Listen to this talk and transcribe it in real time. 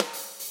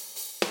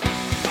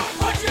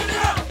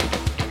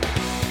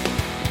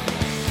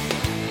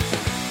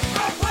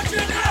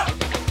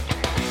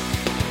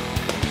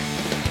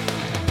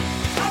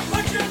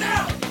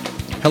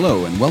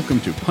Hello and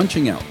welcome to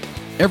Punching Out.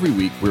 Every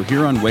week we're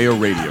here on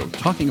Wayo Radio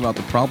talking about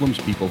the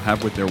problems people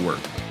have with their work,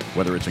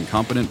 whether it's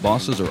incompetent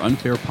bosses or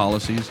unfair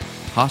policies,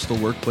 hostile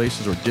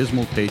workplaces or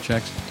dismal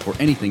paychecks, or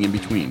anything in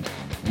between.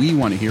 We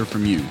want to hear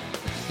from you.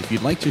 If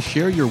you'd like to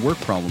share your work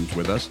problems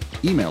with us,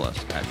 email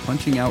us at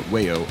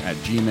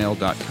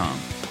punchingoutwayo@gmail.com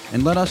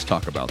and let us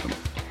talk about them.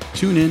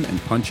 Tune in and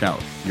punch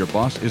out. Your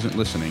boss isn't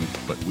listening,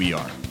 but we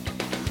are.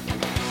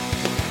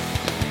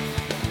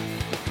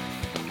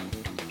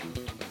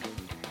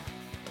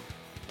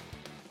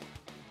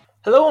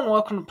 Hello and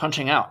welcome to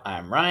Punching Out.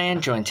 I'm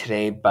Ryan, joined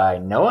today by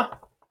Noah.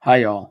 Hi,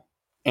 y'all.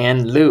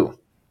 And Lou.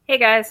 Hey,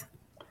 guys.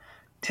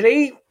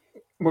 Today,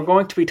 we're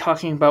going to be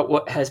talking about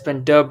what has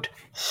been dubbed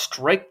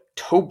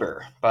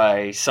Striketober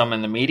by some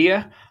in the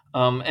media.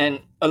 And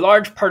a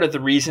large part of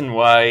the reason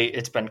why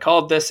it's been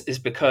called this is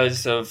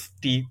because of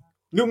the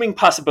looming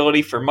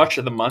possibility for much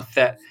of the month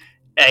that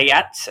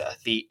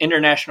IATSE, the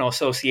International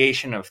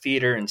Association of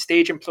Theater and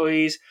Stage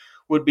Employees,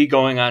 would be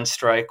going on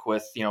strike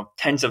with,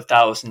 tens of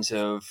thousands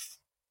of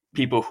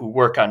people who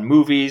work on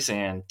movies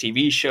and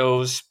TV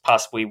shows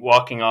possibly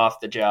walking off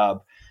the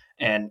job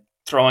and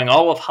throwing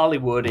all of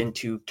Hollywood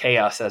into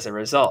chaos as a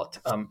result.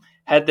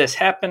 Had this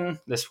happened,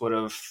 this would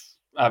have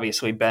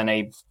obviously been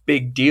a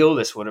big deal.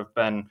 This would have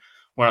been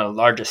one of the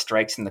largest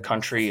strikes in the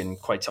country in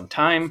quite some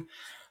time.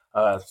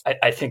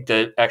 I think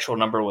the actual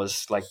number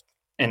was like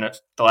in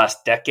the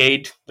last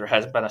decade, there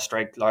hasn't been a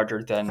strike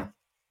larger than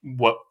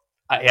what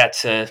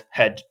IATSE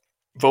had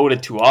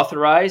voted to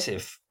authorize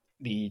if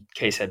the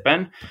case had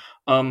been.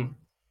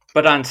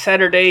 But on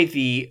Saturday,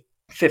 the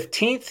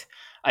 15th,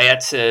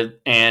 IATSE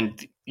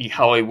and the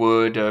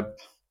Hollywood,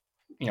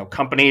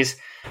 companies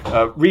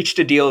reached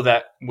a deal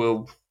that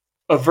will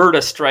avert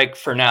a strike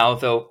for now,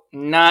 though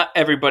not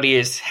everybody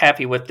is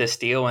happy with this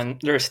deal, and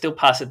there's still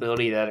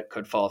possibility that it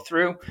could fall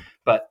through.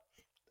 But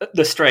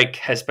the strike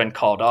has been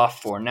called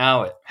off for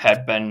now. It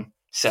had been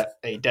set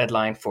a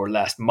deadline for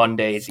last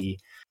Monday, the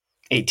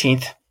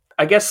 18th.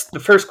 I guess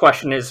the first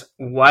question is,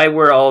 why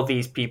were all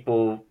these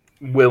people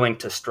willing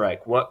to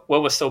strike? What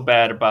was so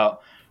bad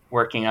about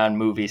working on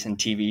movies and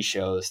TV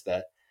shows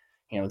that,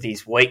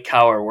 these white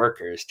collar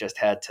workers just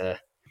had to?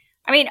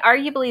 I mean,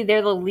 arguably,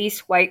 they're the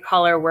least white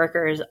collar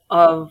workers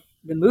of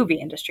the movie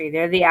industry.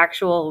 They're the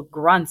actual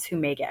grunts who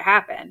make it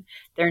happen.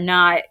 They're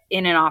not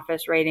in an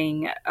office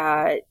writing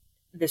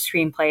the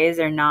screenplays.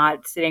 They're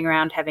not sitting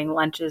around having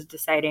lunches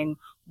deciding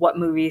what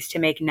movies to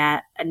make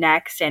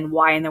next and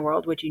why in the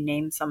world would you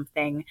name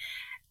something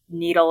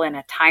Needle in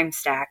a Time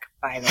Stack,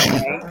 by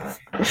the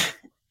way.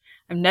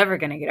 I'm never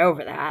going to get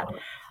over that.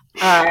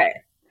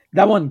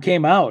 That one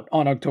came out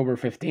on October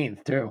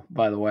 15th, too,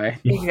 by the way.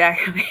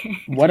 Exactly.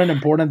 What an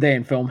important day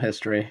in film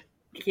history.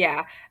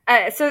 Yeah.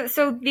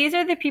 So these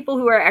are the people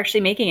who are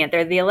actually making it.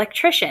 They're the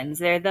electricians.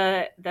 They're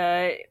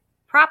the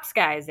props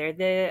guys. They're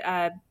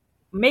the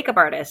makeup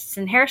artists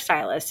and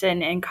hairstylists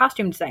and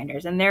costume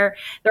designers. And they're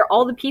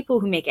all the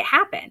people who make it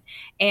happen.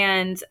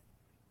 And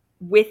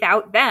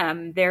without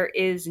them, there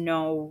is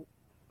no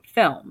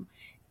film.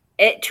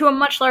 To a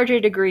much larger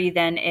degree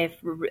than if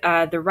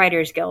the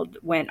Writers Guild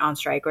went on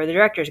strike or the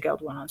Directors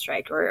Guild went on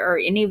strike or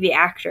any of the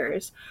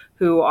actors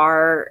who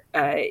are,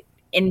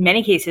 in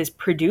many cases,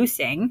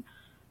 producing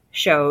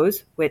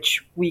shows,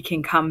 which we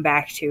can come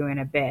back to in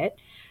a bit.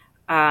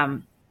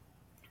 All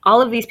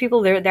of these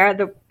people, they're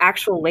the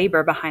actual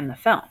labor behind the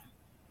film.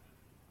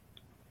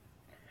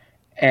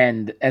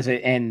 And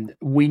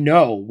we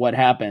know what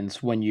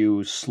happens when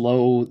you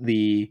slow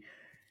the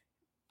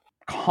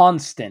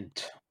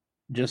constant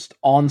just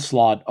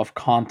onslaught of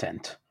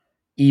content,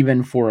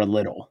 even for a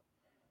little.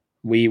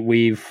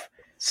 We've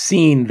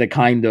seen the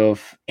kind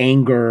of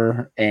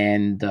anger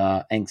and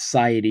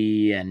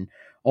anxiety and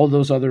all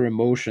those other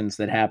emotions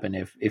that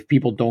happen if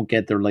people don't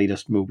get their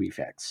latest movie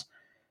fix.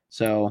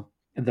 So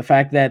the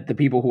fact that the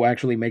people who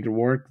actually make it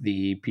work,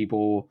 the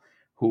people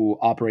who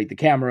operate the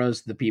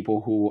cameras, the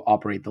people who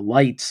operate the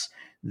lights,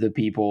 the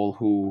people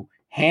who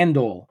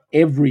handle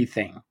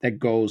everything that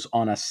goes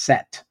on a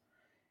set.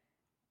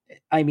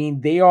 I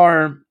mean, they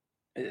are,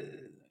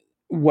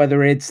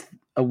 whether it's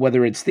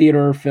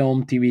theater,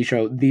 film, TV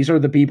show, these are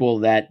the people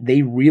that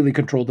they really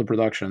control the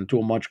production to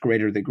a much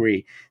greater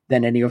degree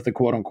than any of the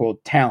quote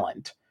unquote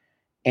talent.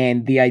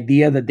 And the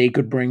idea that they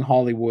could bring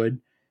Hollywood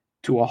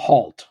to a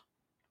halt,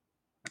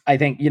 I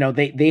think,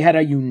 they had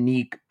a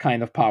unique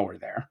kind of power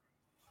there.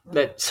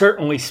 That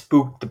certainly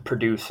spooked the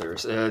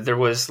producers. There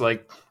was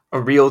like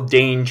a real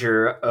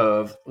danger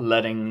of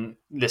letting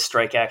this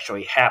strike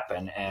actually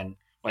happen and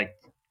like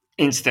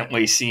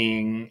instantly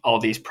seeing all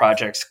these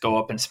projects go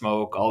up in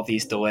smoke, all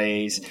these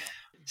delays.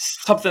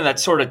 Something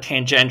that's sort of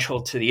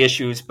tangential to the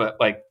issues, but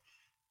like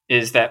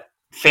is that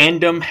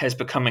fandom has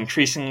become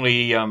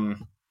increasingly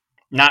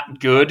not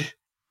good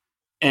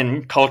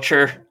in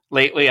culture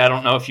lately. I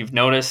don't know if you've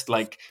noticed,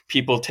 like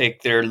people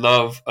take their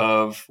love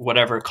of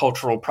whatever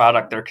cultural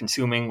product they're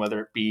consuming, whether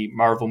it be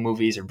Marvel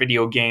movies or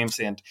video games,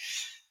 and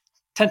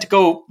tend to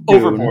go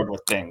overboard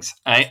with things.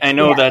 I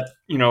know that,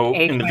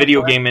 in the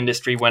video game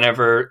industry,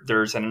 whenever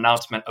there's an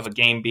announcement of a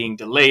game being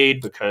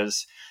delayed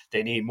because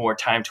they need more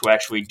time to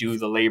actually do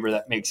the labor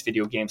that makes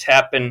video games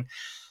happen,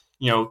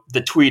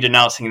 the tweet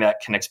announcing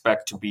that can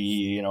expect to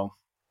be,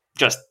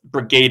 just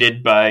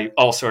brigaded by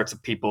all sorts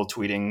of people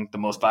tweeting the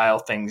most vile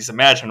things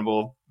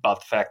imaginable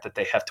about the fact that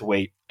they have to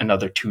wait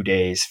another 2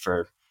 days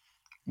for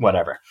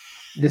whatever.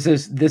 This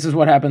is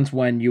what happens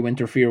when you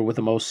interfere with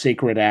the most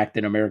sacred act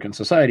in American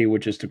society,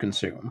 which is to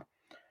consume.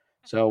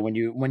 So when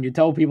you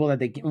tell people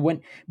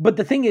that but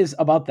the thing is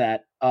about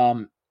that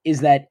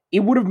is that it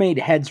would have made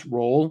heads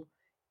roll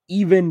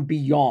even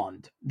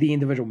beyond the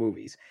individual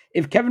movies.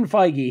 If Kevin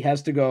Feige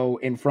has to go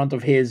in front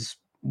of his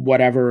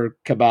whatever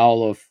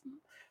cabal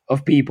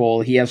of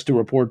people he has to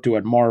report to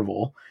at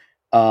Marvel,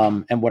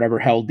 and whatever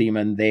hell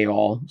demon they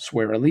all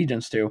swear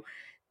allegiance to,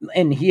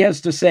 and he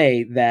has to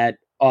say that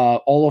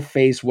all of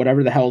Phase,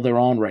 whatever the hell they're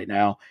on right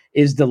now,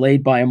 is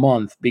delayed by a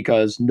month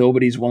because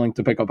nobody's willing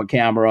to pick up a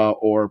camera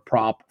or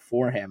prop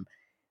for him.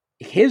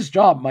 His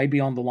job might be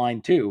on the line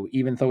too,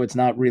 even though it's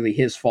not really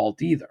his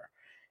fault either.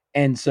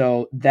 And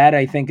so that,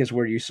 I think, is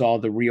where you saw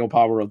the real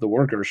power of the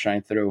workers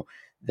shine through,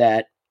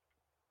 that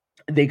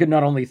they could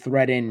not only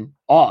threaten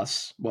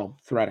us, well,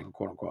 threaten,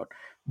 quote unquote,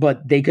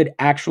 but they could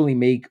actually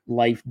make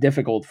life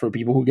difficult for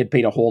people who get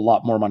paid a whole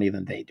lot more money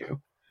than they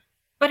do.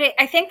 But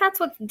I think that's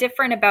what's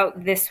different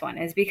about this one,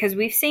 is because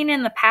we've seen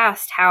in the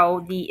past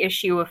how the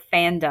issue of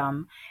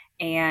fandom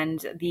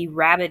and the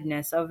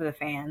rabidness of the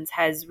fans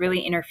has really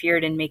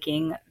interfered in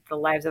making the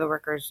lives of the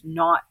workers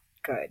not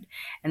good.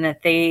 And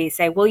that they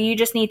say, well, you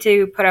just need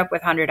to put up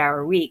with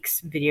 100-hour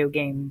weeks, video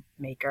game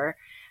maker,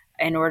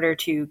 in order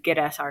to get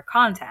us our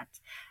content.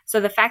 So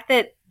the fact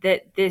that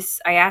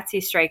this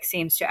IATSE strike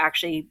seems to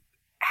actually,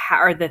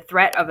 or the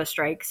threat of a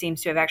strike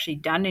seems to have actually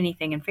done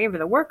anything in favor of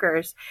the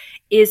workers,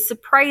 is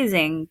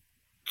surprising,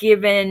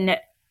 given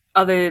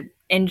other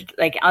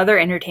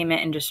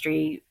entertainment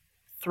industry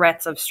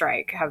threats of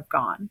strike have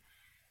gone.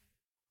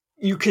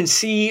 You can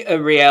see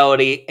a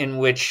reality in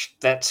which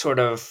that sort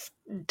of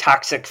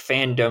toxic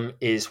fandom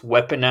is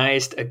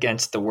weaponized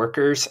against the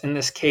workers in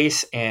this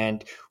case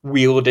and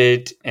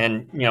wielded,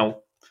 and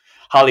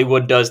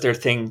Hollywood does their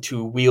thing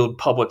to wield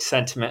public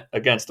sentiment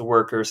against the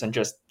workers and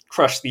just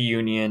crush the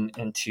union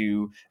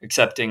into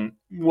accepting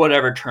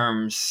whatever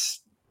terms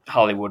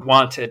Hollywood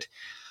wanted.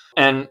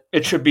 And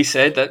it should be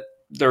said that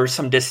there was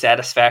some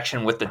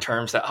dissatisfaction with the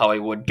terms that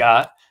Hollywood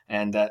got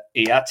and that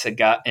IATSE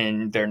got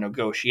in their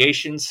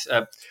negotiations.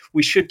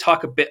 We should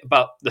talk a bit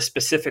about the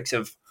specifics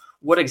of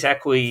what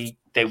exactly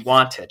they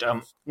wanted.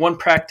 One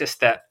practice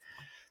that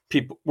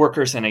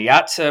workers in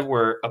IATSE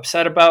were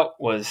upset about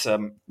was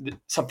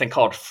something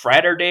called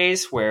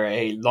Fraturdays, where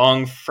a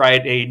long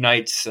Friday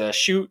night's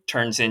shoot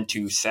turns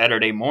into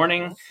Saturday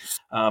morning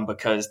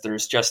because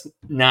there's just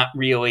not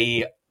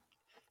really,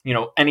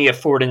 any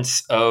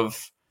affordance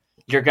of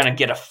you're going to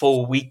get a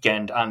full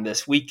weekend on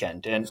this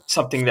weekend. And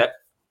something that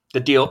the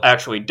deal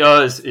actually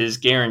does is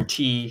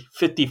guarantee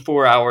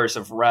 54 hours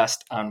of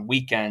rest on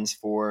weekends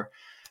for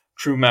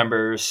crew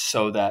members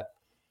so that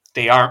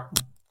they aren't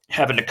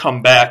having to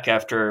come back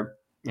after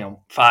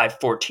 5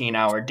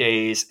 14-hour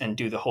days and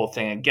do the whole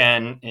thing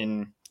again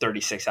in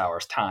 36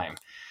 hours time.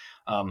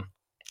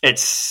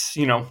 It's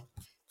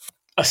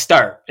a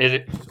start.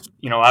 It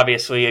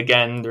obviously,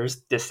 again, there's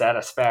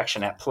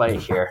dissatisfaction at play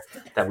here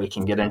that we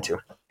can get into,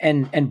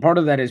 and part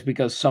of that is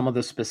because some of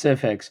the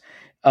specifics,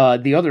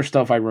 the other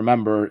stuff I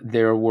remember,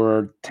 there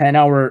were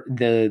 10-hour,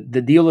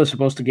 the deal is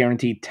supposed to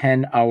guarantee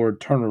 10-hour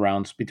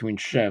turnarounds between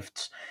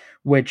shifts,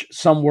 which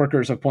some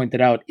workers have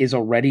pointed out is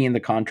already in the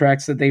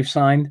contracts that they've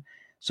signed.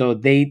 So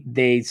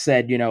they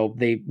said,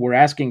 they were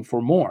asking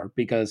for more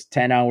because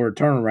 10-hour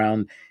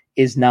turnaround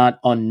is not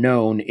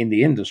unknown in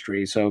the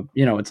industry. So,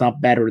 it's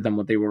not better than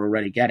what they were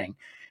already getting.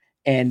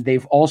 And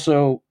they've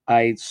also,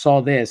 I saw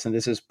this, and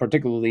this is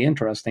particularly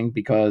interesting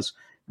because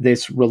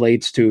this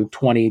relates to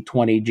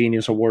 2020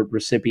 Genius Award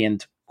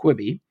recipient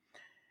Quibi.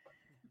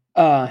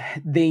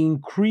 They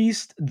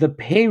increased the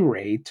pay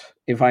rate,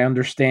 if I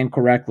understand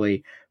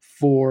correctly,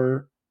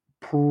 for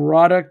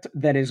product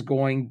that is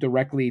going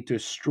directly to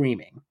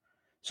streaming.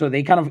 So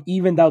they kind of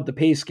evened out the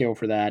pay scale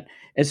for that,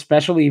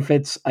 especially if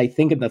it's, I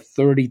think, in the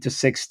 30 to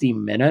 60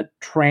 minute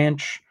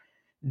tranche.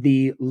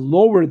 The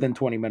lower than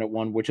 20-minute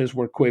one, which is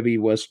where Quibi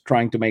was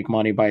trying to make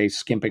money by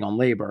skimping on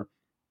labor,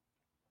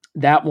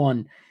 that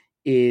one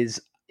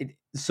is...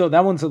 So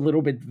that one's a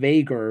little bit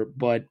vaguer,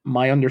 but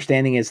my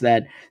understanding is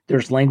that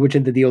there's language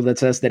in the deal that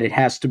says that it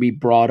has to be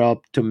brought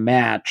up to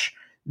match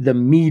the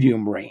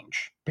medium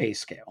range pay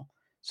scale.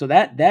 So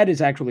that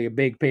is actually a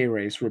big pay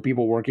raise for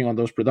people working on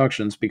those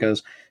productions,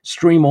 because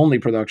stream-only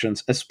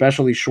productions,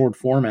 especially short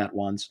format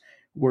ones,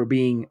 were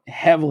being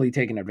heavily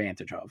taken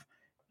advantage of,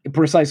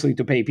 precisely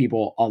to pay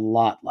people a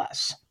lot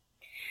less.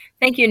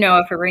 Thank you,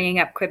 Noah, for bringing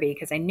up Quibi,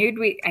 because I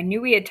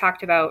knew we had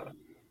talked about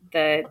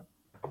the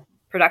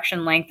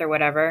production length or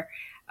whatever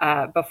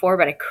before,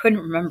 but I couldn't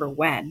remember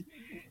when.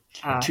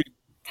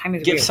 Time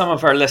is Give weird. some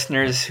of our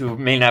listeners who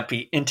may not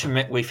be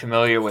intimately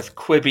familiar with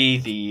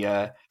Quibi,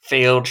 the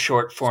failed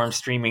short-form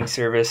streaming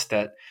service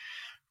that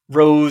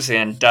rose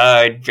and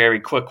died very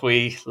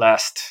quickly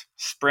last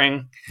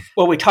spring.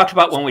 What we talked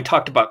about when we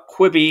talked about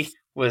Quibi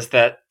was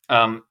that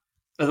a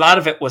lot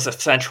of it was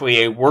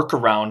essentially a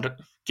workaround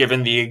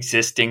given the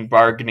existing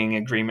bargaining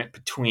agreement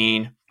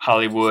between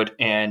Hollywood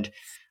and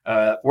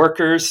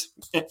workers,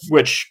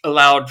 which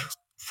allowed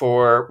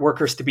for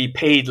workers to be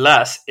paid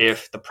less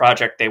if the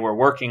project they were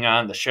working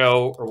on, the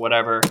show or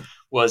whatever,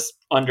 was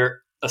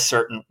under a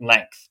certain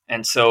length.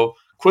 And so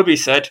Quibi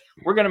said,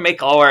 we're going to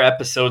make all our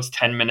episodes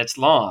 10 minutes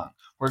long.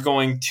 We're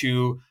going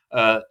to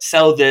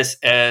sell this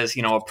as,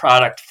 a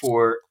product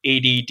for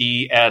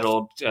ADD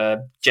addled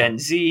Gen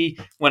Z,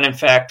 when in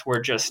fact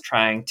we're just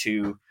trying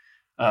to,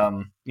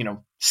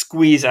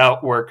 squeeze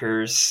out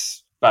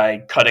workers by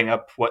cutting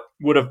up what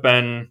would have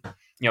been,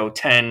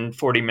 10,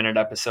 40-minute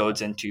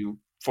episodes into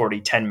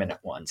 40, 10-minute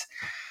ones,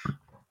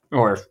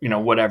 or,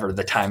 whatever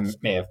the time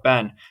may have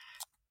been.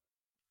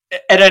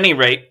 At any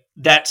rate,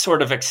 that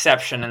sort of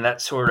exception and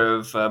that sort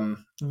of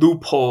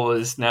loophole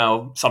is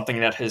now something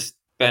that has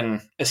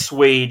been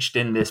assuaged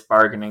in this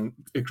bargaining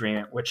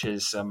agreement, which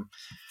is,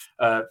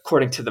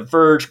 according to The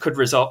Verge, could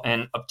result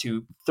in up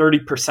to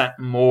 30%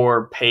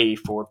 more pay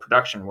for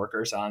production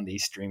workers on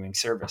these streaming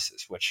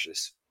services, which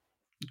is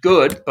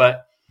good.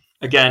 But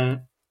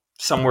again,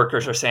 some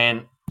workers are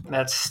saying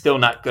that's still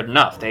not good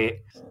enough.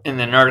 They, in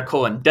an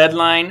article in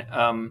Deadline,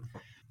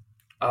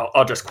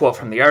 I'll just quote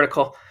from the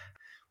article.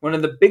 One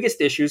of the biggest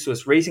issues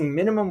was raising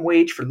minimum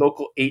wage for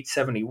local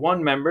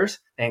 871 members.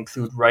 They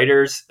include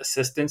writers,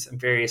 assistants, and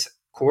various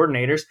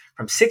coordinators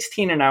from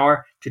 $16 an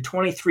hour to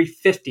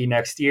 $23.50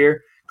 next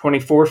year,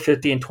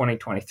 $24.50 in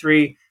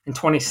 2023, and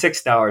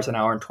 $26 an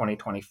hour in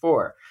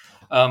 2024,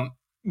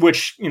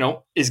 which,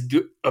 is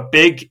a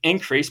big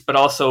increase, but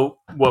also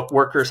what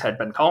workers had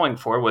been calling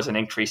for was an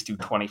increase to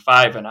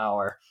 $25 an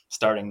hour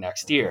starting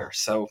next year.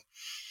 So,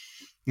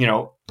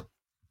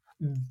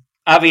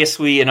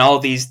 obviously in all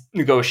these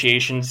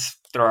negotiations,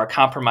 there are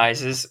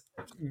compromises.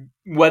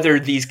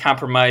 Whether these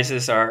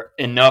compromises are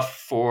enough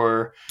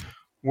for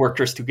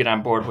workers to get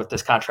on board with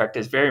this contract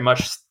is very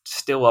much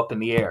still up in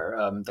the air.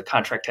 The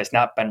contract has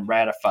not been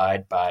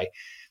ratified by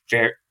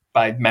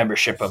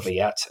membership of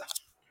IATSE.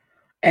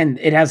 And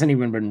it hasn't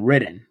even been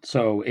written,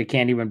 so it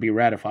can't even be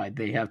ratified.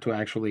 They have to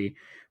actually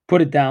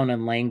put it down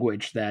in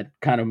language that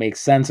kind of makes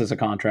sense as a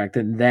contract,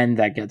 and then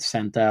that gets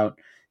sent out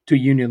to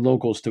union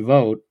locals to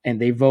vote, and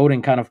they vote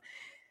in kind of,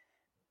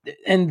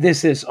 and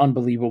this is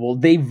unbelievable,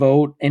 they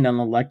vote in an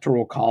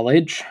electoral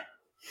college.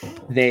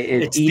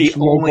 It's the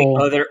only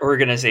other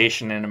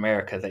organization in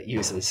America that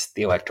uses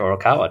the Electoral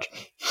College.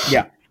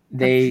 Yeah,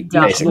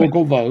 each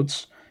local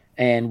votes,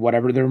 and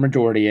whatever their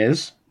majority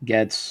is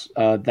gets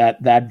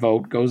that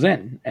vote goes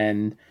in,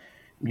 and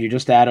you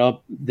just add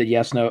up the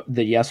yes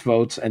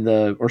votes and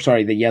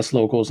the yes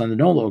locals and the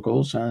no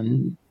locals,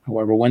 and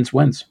whoever wins.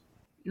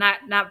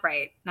 Not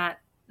bright, not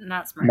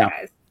smart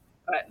guys,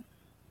 but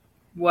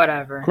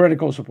whatever.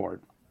 Critical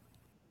support.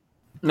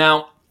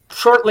 Now,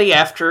 shortly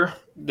after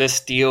this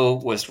deal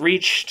was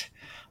reached,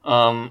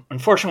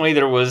 unfortunately,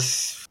 there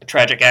was a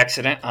tragic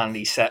accident on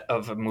the set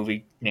of a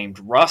movie named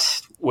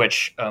Rust,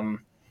 which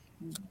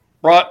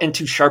brought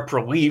into sharp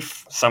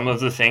relief some of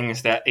the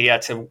things that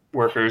IATSE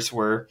workers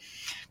were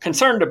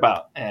concerned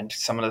about and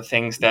some of the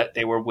things that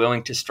they were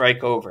willing to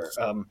strike over.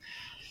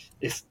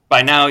 If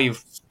by now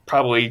you've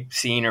probably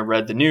seen or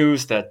read the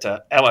news that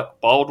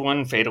Alec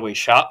Baldwin fatally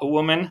shot a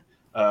woman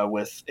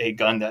with a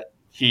gun that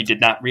he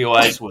did not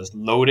realize was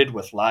loaded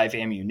with live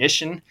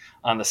ammunition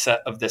on the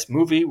set of this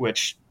movie,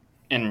 which,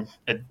 in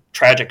a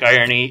tragic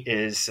irony,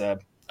 is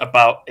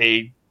about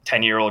a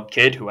 10-year-old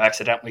kid who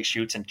accidentally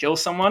shoots and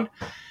kills someone.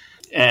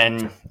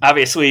 And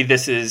obviously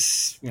this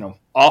is,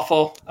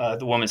 awful.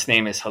 The woman's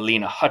name is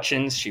Helena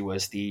Hutchins. She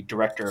was the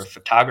director of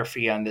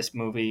photography on this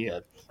movie,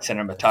 a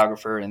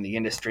cinematographer in the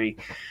industry.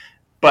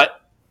 But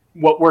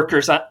what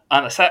workers on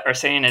the set are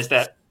saying is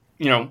that,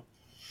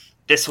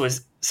 this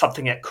was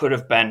something that could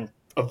have been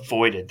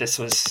avoided. This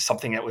was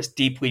something that was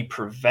deeply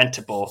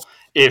preventable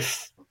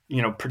if,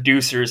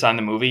 producers on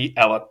the movie,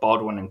 Alec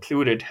Baldwin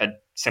included, had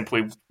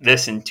simply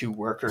listened to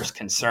workers'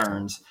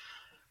 concerns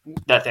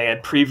that they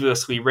had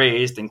previously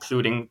raised,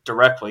 including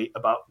directly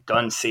about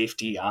gun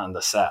safety on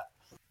the set.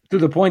 To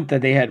the point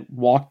that they had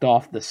walked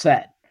off the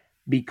set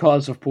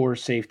because of poor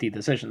safety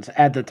decisions.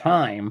 At the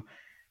time,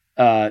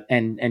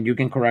 and you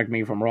can correct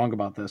me if I'm wrong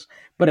about this,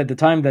 but at the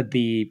time that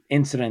the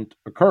incident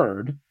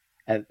occurred,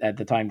 at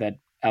the time that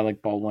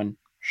Alec Baldwin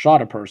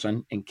shot a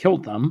person and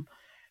killed them,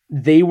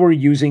 they were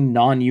using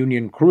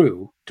non-union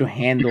crew to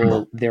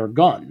handle their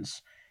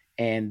guns.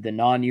 And the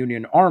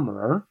non-union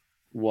armorer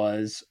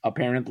was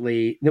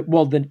apparently,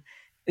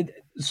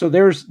 so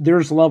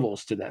there's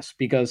levels to this,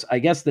 because I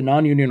guess the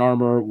non-union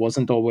armorer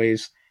wasn't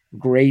always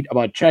great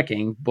about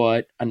checking,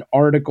 but an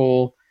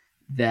article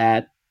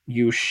that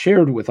you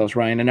shared with us,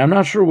 Ryan, and I'm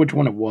not sure which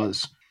one it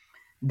was,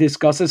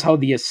 discusses how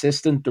the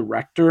assistant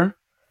director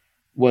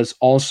was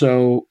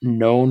also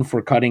known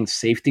for cutting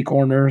safety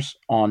corners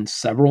on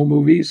several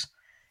movies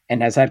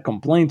and has had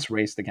complaints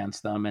raised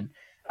against them. And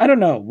I don't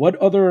know, what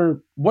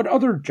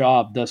other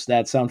job does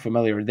that sound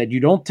familiar? That you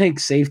don't take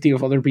safety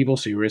of other people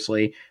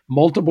seriously,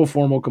 multiple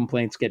formal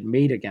complaints get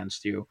made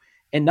against you,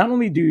 and not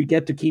only do you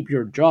get to keep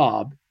your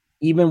job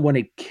even when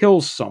it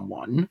kills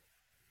someone,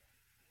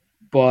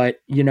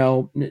 but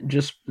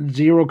just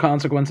zero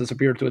consequences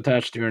appear to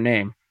attach to your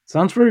name.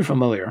 Sounds very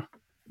familiar.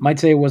 Might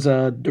say it was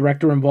a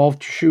director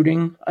involved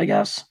shooting, I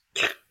guess.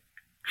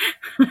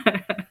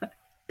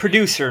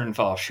 Producer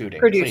involved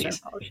shooting. Producer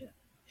Please. involved shooting.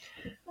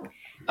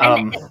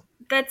 And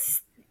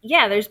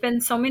there's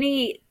been so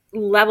many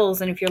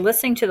levels, and if you're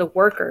listening to the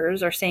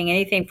workers or saying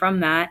anything from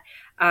that,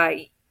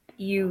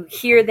 you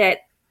hear that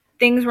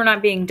things were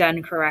not being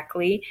done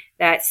correctly,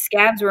 that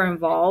scabs were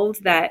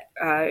involved that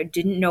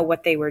didn't know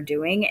what they were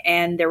doing,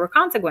 and there were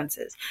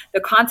consequences.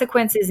 The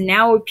consequences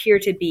now appear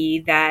to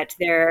be that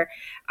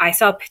I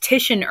saw a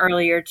petition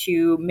earlier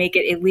to make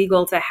it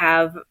illegal to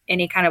have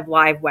any kind of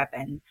live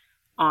weapon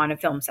on a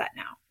film set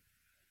now,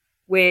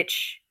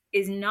 which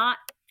is not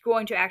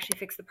going to actually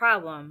fix the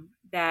problem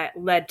that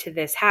led to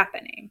this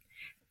happening.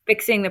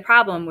 Fixing the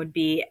problem would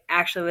be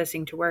actually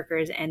listening to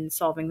workers and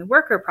solving the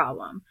worker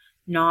problem,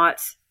 not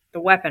the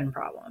weapon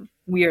problem,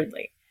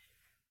 weirdly.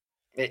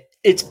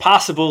 It's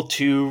possible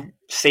to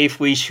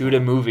safely shoot a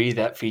movie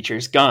that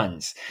features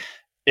guns.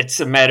 It's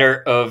a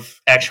matter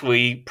of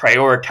actually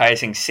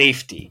prioritizing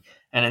safety.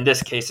 And in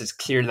this case, it's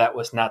clear that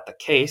was not the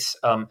case.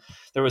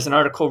 There was an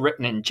article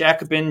written in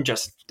Jacobin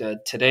just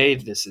today.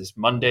 This is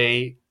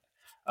Monday,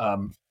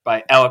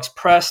 by Alex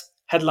Prest.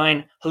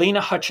 Headline: Helena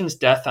Hutchins'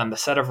 death on the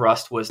set of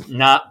Rust was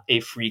not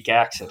a freak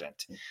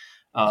accident.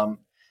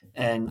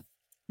 And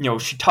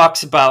she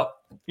talks about,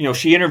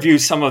 she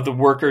interviews some of the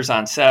workers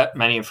on set,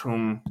 many of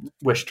whom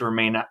wish to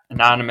remain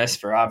anonymous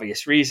for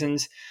obvious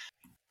reasons.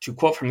 To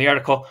quote from the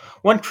article,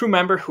 one crew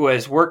member who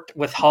has worked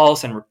with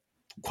Halls and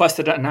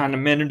requested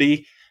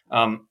anonymity,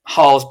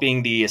 Halls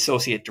being the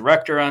associate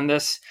director on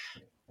this,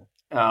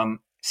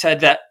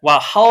 said that while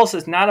Halls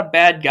is not a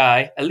bad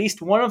guy, at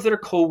least one of their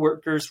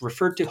co-workers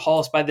referred to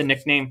Halls by the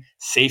nickname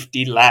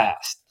Safety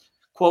Last.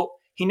 Quote,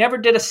 he never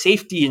did a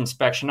safety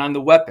inspection on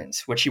the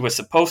weapons, which he was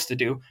supposed to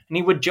do, and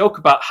he would joke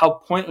about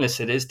how pointless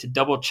it is to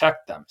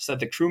double-check them, said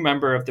the crew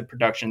member of the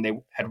production they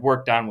had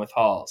worked on with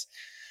Halls.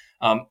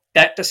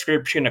 That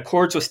description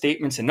accords with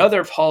statements another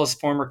of Hall's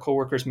former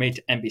co-workers made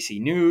to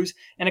NBC News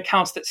and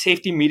accounts that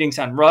safety meetings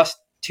on Rust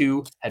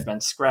 2 had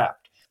been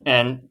scrapped.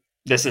 And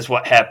this is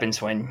what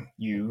happens when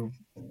you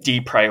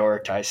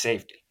deprioritize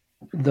safety.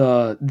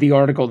 The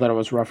article that I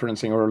was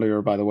referencing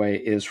earlier, by the way,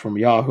 is from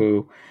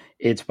Yahoo.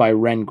 It's by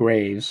Ren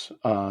Graves,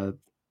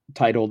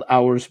 titled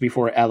 "Hours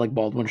Before Alec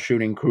Baldwin's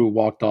Shooting Crew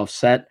Walked Off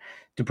Set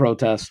to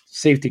Protest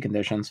Safety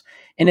Conditions."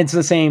 And it's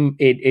the same,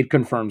 it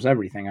confirms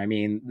everything. I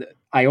mean,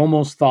 I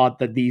almost thought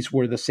that these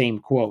were the same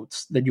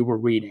quotes that you were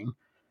reading,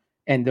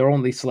 and they're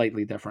only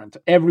slightly different.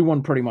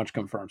 Everyone pretty much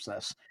confirms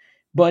this.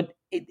 But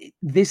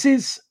this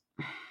is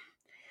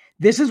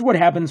what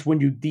happens when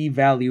you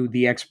devalue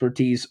the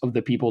expertise of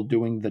the people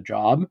doing the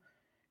job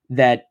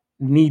that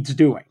needs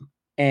doing.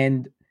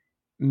 And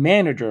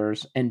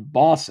managers and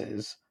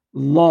bosses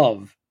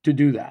love to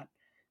do that.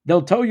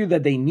 They'll tell you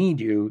that they need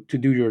you to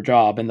do your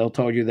job, and they'll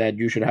tell you that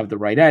you should have the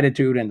right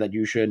attitude and that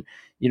you should,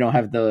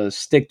 have the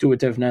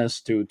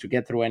stick-to-itiveness to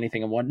get through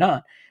anything and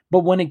whatnot.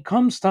 But when it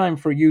comes time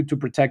for you to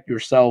protect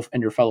yourself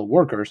and your fellow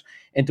workers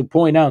and to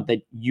point out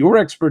that your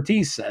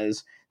expertise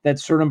says that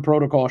certain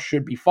protocols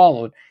should be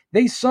followed,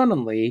 they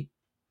suddenly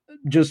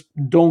just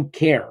don't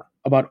care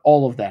about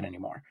all of that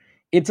anymore.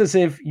 It's as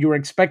if you're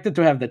expected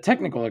to have the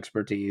technical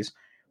expertise,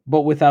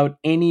 but without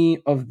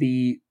any of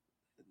the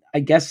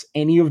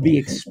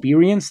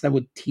experience that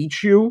would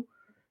teach you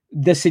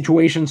the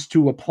situations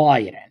to apply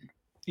it in.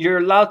 You're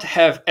allowed to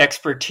have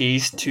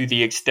expertise to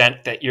the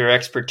extent that your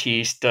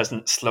expertise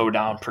doesn't slow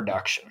down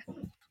production.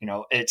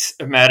 It's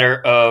a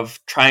matter of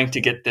trying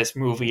to get this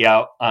movie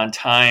out on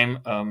time.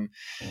 A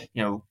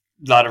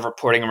lot of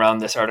reporting around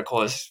this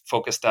article is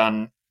focused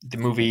on the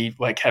movie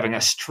like having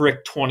a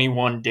strict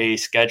 21-day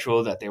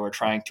schedule that they were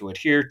trying to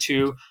adhere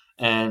to.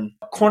 And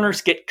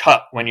corners get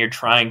cut when you're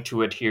trying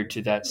to adhere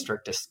to that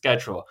strictest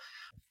schedule.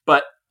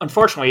 But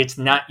unfortunately, it's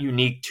not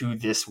unique to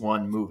this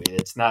one movie.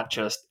 It's not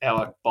just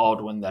Alec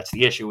Baldwin that's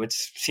the issue. It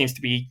seems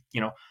to be,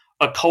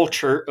 a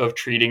culture of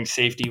treating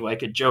safety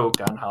like a joke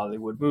on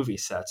Hollywood movie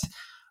sets.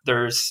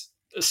 There's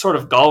a sort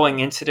of galling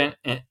incident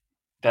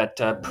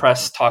that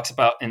Press talks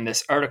about in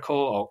this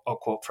article. I'll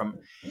quote from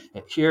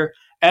it here.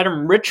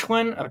 Adam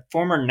Richlin, a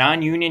former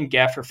non-union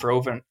gaffer for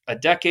over a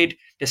decade,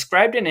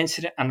 described an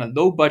incident on a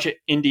low-budget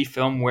indie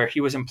film where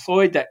he was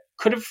employed that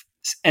could have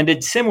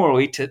ended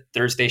similarly to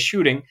Thursday's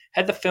shooting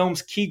had the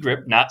film's key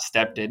grip not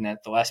stepped in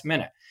at the last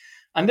minute.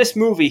 On this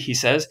movie, he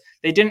says,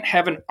 they didn't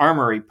have an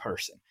armory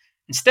person.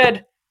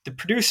 Instead, the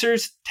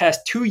producers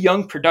tasked 2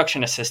 young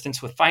production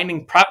assistants with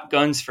finding prop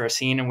guns for a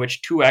scene in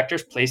which 2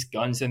 actors placed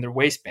guns in their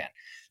waistband.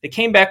 They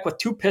came back with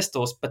 2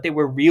 pistols, but they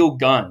were real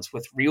guns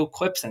with real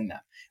clips in them.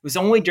 It was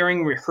only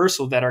during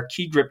rehearsal that our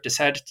key grip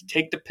decided to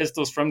take the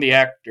pistols from the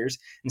actors,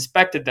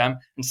 inspected them,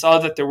 and saw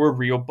that there were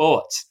real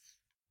bullets.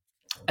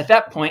 At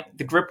that point,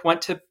 the grip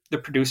went to the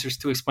producers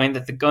to explain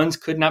that the guns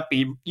could not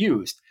be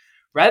used.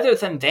 Rather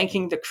than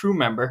thanking the crew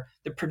member,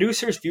 the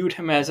producers viewed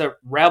him as a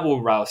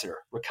rabble-rouser,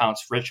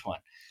 recounts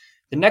Richland.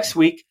 The next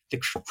week, the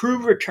crew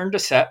returned to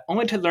set,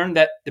 only to learn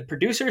that the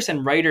producers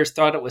and writers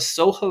thought it was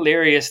so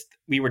hilarious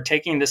we were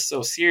taking this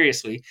so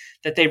seriously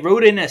that they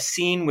wrote in a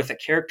scene with a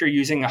character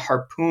using a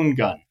harpoon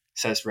gun,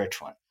 says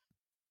Richland.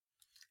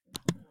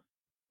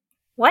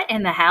 What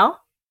in the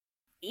hell?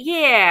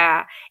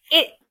 Yeah,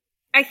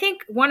 I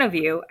think one of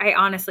you, I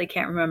honestly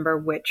can't remember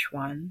which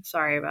one,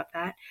 sorry about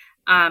that,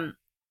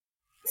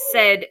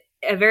 said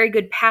a very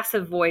good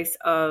passive voice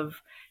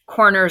of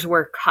corners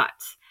were cut.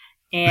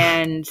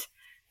 And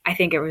I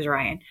think it was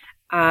Ryan.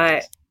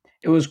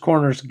 It was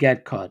corners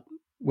get cut,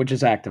 which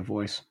is active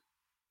voice.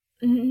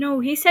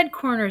 No, he said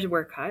corners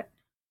were cut.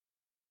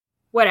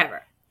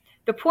 Whatever.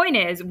 The point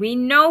is, we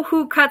know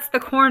who cuts the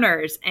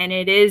corners, and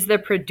it is the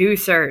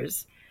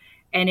producers.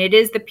 And it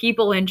is the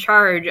people in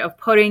charge of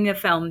putting the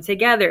film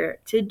together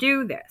to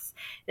do this.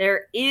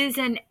 There is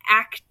an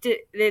actor,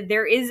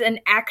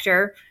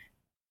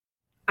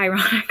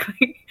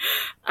 ironically,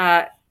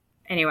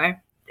 anyway,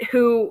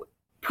 who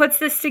puts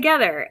this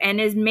together and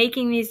is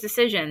making these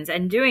decisions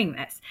and doing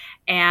this.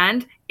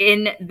 And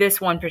in this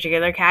one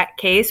particular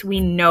case, we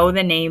know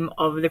the name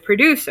of the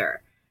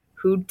producer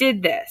who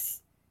did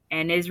this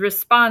and is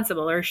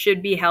responsible or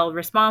should be held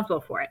responsible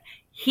for it.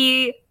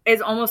 He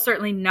is almost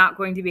certainly not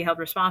going to be held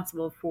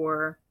responsible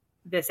for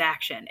this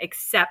action,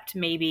 except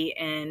maybe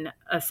in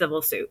a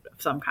civil suit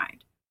of some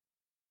kind.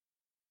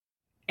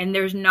 And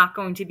there's not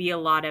going to be a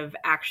lot of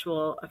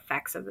actual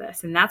effects of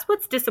this. And that's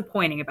what's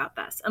disappointing about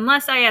this.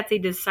 Unless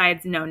IATSE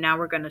decides, no, now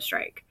we're going to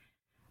strike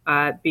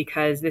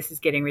because this is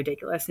getting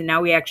ridiculous. And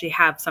now we actually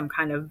have some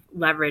kind of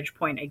leverage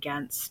point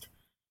against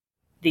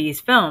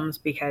these films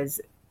because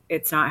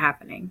it's not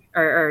happening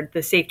or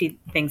the safety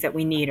things that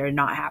we need are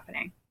not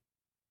happening.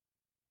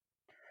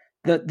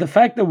 The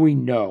fact that we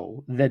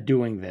know that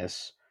doing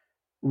this,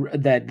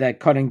 that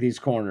cutting these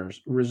corners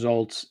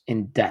results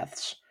in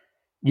deaths,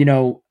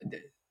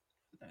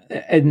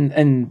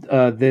 and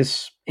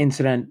this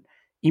incident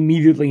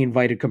immediately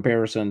invited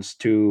comparisons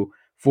to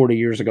 40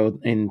 years ago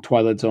in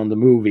Twilight Zone, the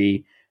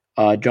movie.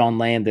 John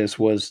Landis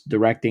was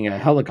directing a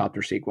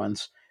helicopter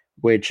sequence,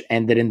 which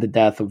ended in the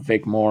death of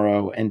Vic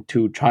Morrow and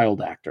 2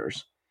 child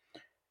actors.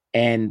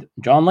 And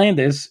John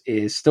Landis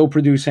is still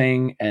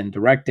producing and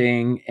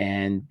directing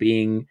and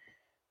being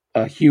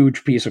a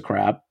huge piece of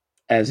crap,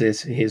 as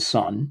is his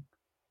son,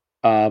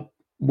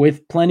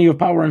 with plenty of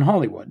power in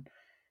Hollywood.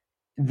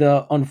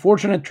 The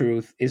unfortunate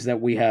truth is that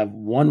we have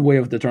one way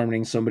of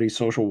determining somebody's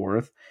social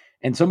worth,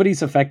 and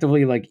somebody's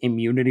effectively like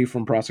immunity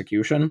from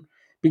prosecution.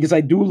 Because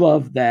I do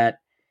love that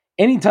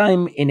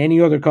anytime in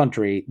any other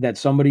country that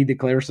somebody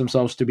declares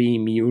themselves to be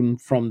immune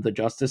from the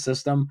justice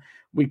system,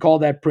 we call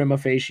that prima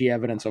facie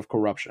evidence of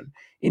corruption.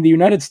 In the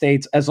United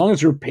States, as long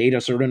as you're paid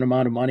a certain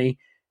amount of money,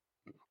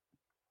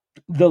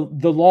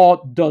 the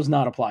law does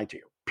not apply to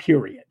you,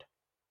 period.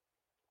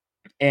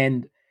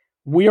 And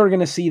we are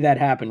going to see that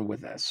happen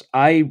with this.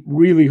 I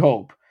really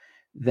hope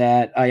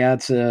that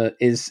IATSE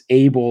is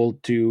able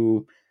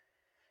to,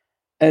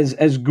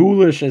 as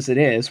ghoulish as it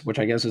is, which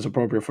I guess is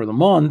appropriate for the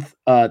month,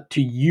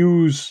 to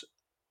use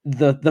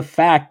the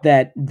fact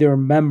that their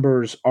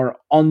members are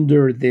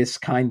under this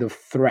kind of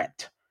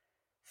threat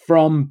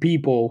from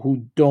people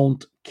who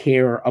don't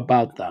care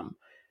about them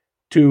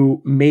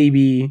to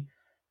maybe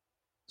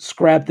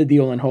scrap the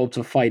deal in hopes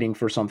of fighting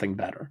for something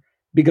better.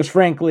 Because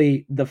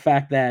frankly, the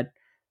fact that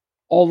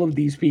all of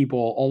these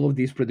people, all of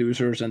these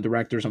producers and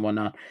directors and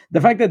whatnot,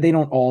 the fact that they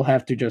don't all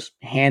have to just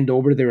hand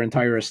over their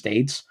entire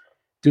estates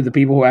to the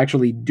people who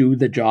actually do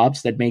the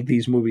jobs that make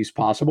these movies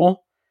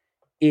possible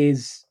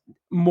is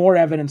more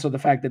evidence of the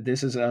fact that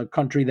this is a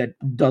country that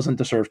doesn't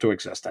deserve to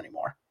exist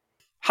anymore.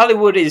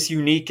 Hollywood is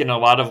unique in a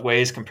lot of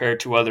ways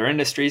compared to other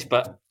industries,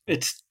 but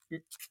it's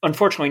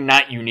unfortunately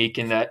not unique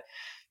in that,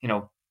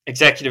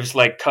 executives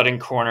like cutting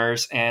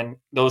corners, and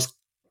those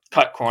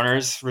cut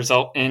corners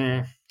result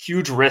in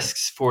huge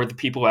risks for the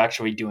people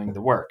actually doing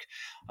the work.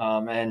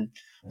 And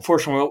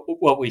unfortunately,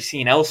 what we've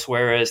seen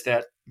elsewhere is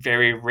that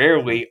very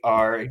rarely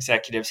are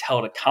executives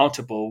held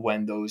accountable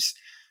when those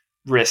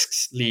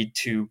risks lead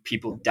to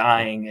people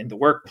dying in the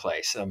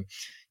workplace.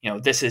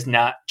 This is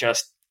not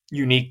just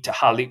unique to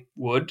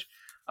Hollywood.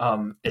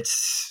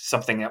 It's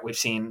something that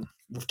we've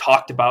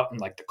talked about in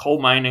like the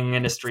coal mining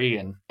industry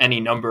and any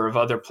number of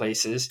other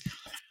places.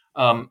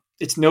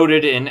 It's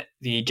noted in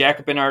the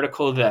Jacobin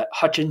article that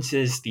Hutchins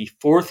is the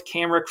 4th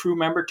camera crew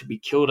member to be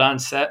killed on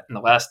set in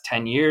the last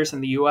 10 years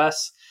in the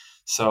U.S.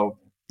 So,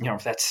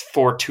 that's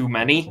 4 too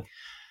many.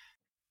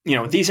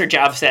 These are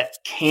jobs that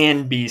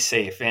can be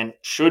safe and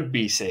should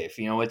be safe.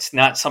 It's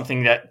not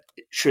something that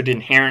should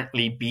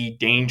inherently be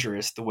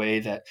dangerous the way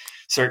that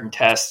certain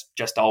tests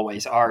just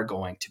always are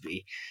going to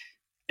be.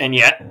 And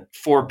yet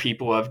 4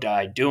 people have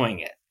died doing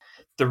it.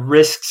 The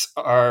risks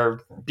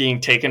are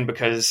being taken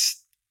because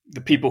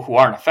the people who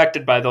aren't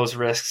affected by those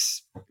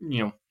risks,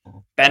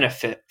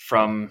 benefit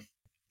from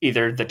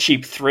either the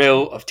cheap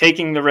thrill of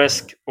taking the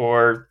risk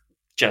or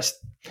just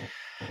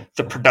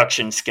the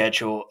production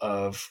schedule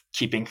of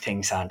keeping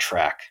things on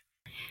track.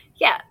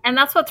 Yeah, and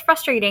that's what's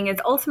frustrating is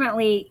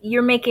ultimately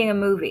you're making a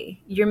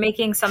movie. You're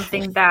making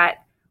something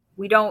that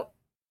we don't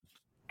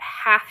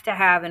have to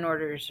have in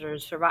order to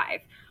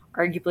survive.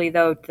 Arguably,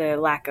 though, the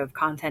lack of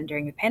content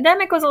during the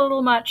pandemic was a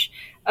little much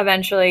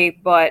eventually,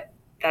 but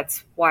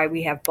that's why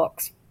we have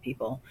books,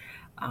 people.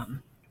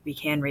 We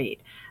can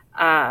read.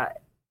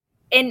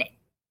 And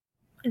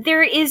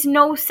there is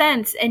no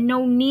sense and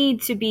no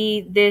need to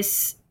be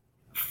this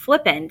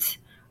flippant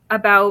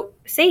about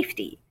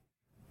safety.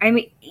 I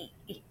mean,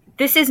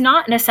 this is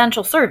not an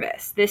essential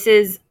service. This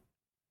is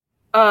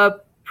a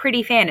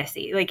pretty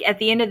fantasy. Like, at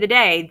the end of the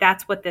day,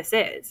 that's what this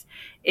is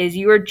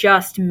you're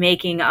just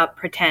making up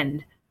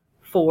pretend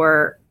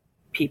for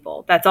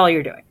people. That's all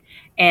you're doing.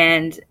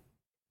 And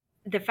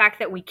the fact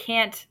that we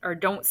can't or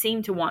don't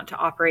seem to want to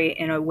operate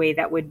in a way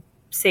that would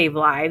save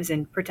lives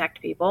and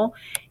protect people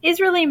is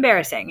really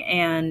embarrassing.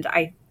 And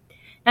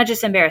not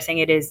just embarrassing,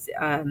 it is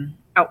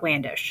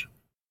outlandish.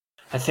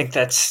 I think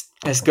that's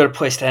as good a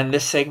place to end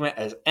this segment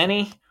as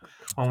any.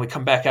 When we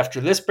come back after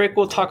this break,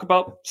 we'll talk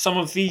about some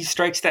of the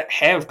strikes that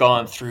have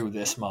gone through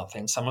this month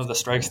and some of the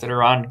strikes that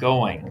are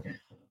ongoing.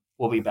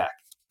 We'll be back.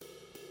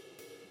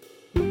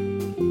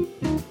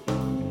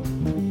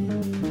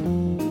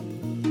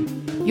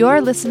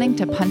 You're listening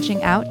to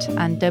Punching Out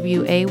on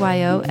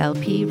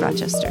WAYO-LP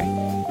Rochester.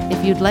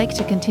 If you'd like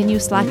to continue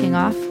slacking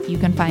off, you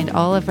can find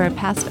all of our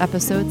past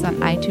episodes on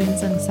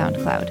iTunes and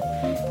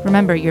SoundCloud.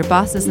 Remember, your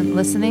boss isn't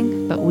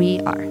listening, but we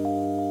are.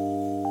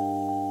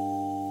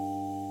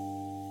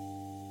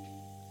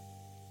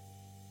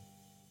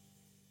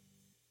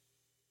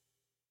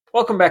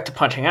 Welcome back to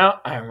Punching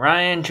Out. I'm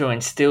Ryan,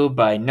 joined still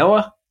by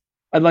Noah.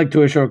 I'd like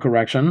to issue a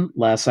correction.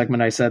 Last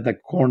segment I said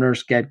that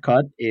corners get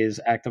cut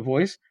is active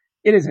voice.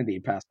 It is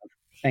indeed passive.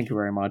 Thank you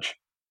very much.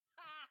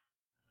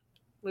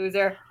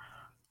 Loser.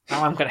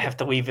 Now I'm going to have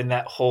to leave in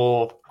that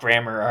whole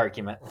grammar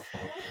argument.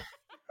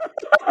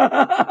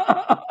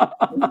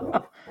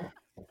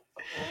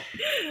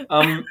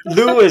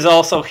 Lou is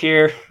also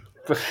here.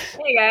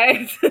 Hey,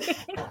 guys.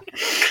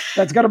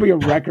 That's got to be a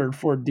record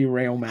for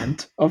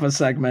derailment of a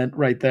segment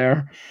right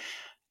there.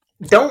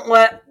 Don't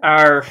let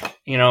our,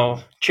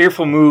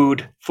 cheerful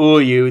mood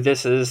fool you.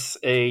 This is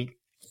an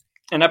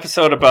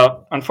episode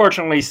about,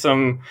 unfortunately,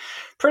 some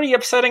pretty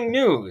upsetting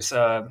news.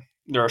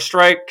 There are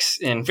strikes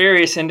in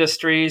various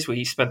industries.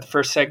 We spent the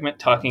first segment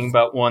talking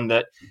about one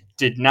that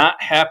did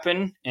not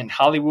happen in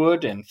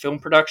Hollywood and film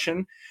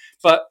production,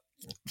 but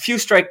a few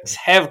strikes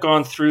have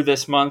gone through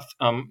this month.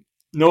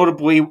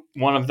 Notably,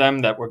 one of them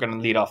that we're going to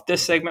lead off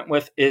this segment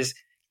with is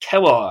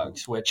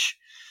Kellogg's, which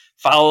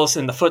follows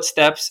in the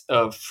footsteps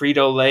of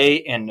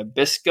Frito-Lay and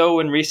Nabisco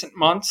in recent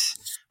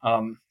months.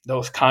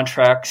 Those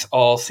contracts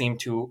all seem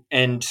to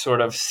end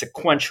sort of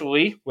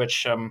sequentially,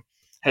 which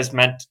has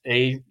meant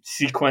a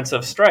sequence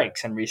of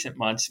strikes in recent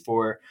months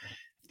for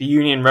the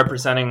union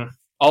representing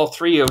all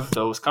three of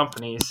those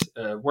companies'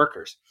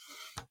 workers.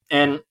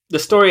 And the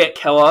story at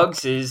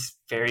Kellogg's is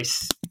very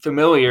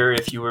familiar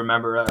if you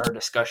remember our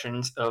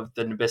discussions of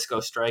the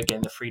Nabisco strike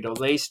and the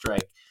Frito-Lay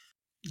strike.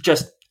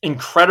 Just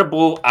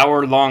incredible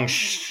hour-long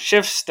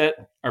shifts that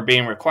are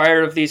being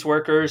required of these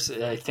workers.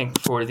 I think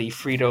for the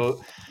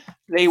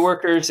Frito-Lay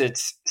workers,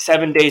 it's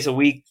 7 days a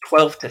week,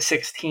 12 to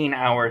 16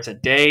 hours a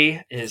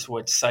day is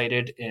what's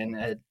cited in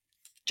a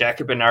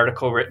Jacobin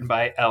article written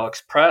by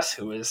Alex Press,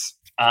 who is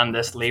on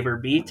this labor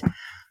beat.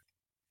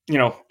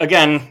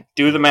 Again,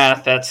 do the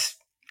math. That's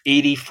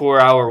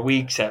 84-hour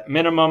weeks at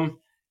minimum.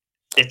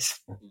 It's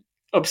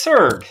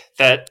absurd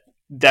that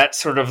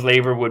sort of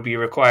labor would be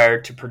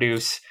required to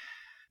produce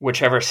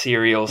whichever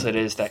cereals it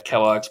is that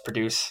Kellogg's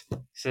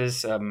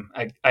produces.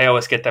 I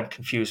always get them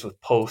confused with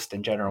Post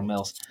and General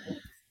Mills.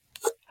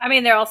 I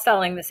mean, they're all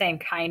selling the same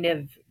kind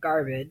of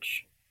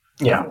garbage.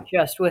 Yeah.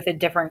 Just with a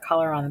different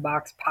color on the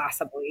box,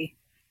 possibly.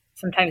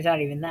 Sometimes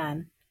not even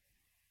then.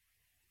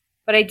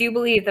 But I do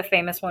believe the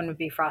famous one would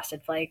be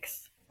Frosted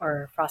Flakes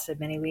or Frosted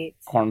Mini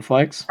Wheats.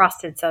 Cornflakes?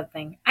 Frosted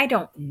something. I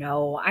don't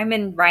know. I'm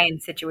in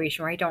Ryan's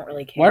situation where I don't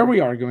really care. Why are we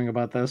arguing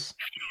about this?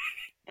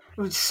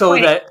 So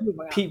that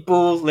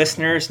people,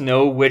 listeners,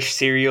 know which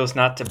cereals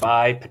not to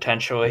buy,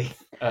 potentially.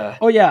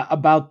 Oh, yeah,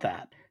 about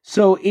that.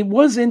 So it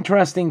was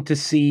interesting to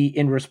see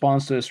in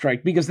response to the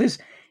strike, because this,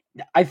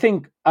 I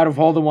think, out of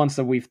all the ones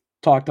that we've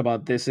talked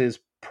about, this is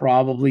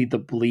probably the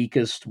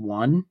bleakest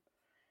one.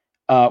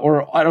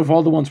 Or out of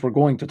all the ones we're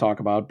going to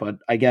talk about, but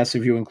I guess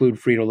if you include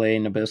Frito-Lay,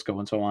 Nabisco,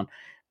 and so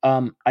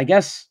on, I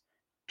guess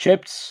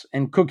chips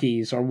and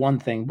cookies are one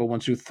thing, but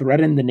once you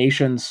threaten the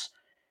nation's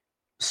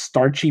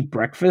starchy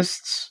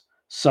breakfasts,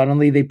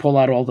 suddenly they pull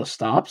out all the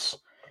stops,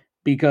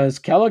 because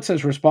Kellogg's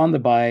has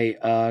responded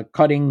by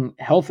cutting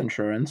health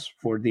insurance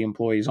for the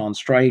employees on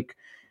strike,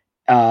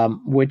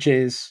 which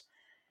is...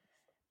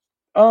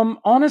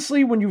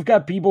 honestly, when you've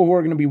got people who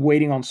are going to be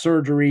waiting on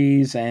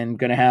surgeries and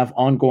going to have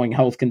ongoing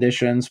health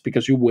conditions,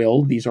 because you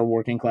will, these are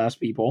working class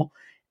people,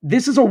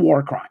 This is a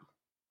war crime,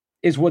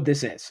 is what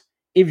this is.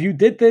 If you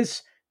did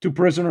this to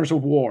prisoners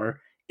of war,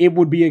 it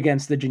would be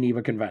against the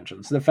Geneva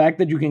Conventions. The fact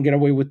that you can get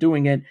away with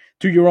doing it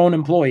to your own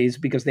employees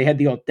because they had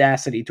the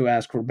audacity to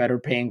ask for better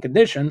paying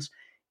conditions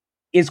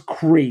is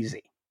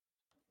crazy.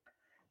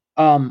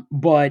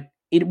 But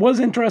it was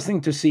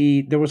interesting to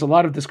see. There was a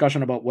lot of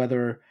discussion about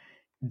whether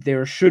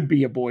there should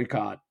be a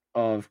boycott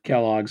of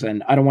Kellogg's,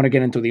 and I don't want to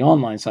get into the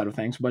online side of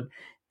things, but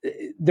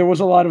there was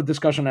a lot of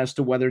discussion as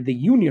to whether the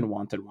union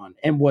wanted one.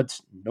 And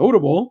what's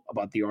notable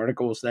about the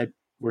articles that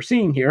we're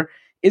seeing here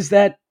is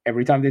that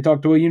every time they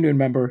talk to a union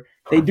member,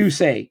 they do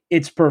say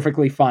it's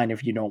perfectly fine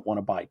if you don't want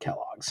to buy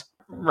Kellogg's.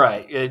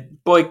 Right.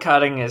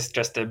 Boycotting is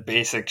just a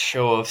basic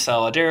show of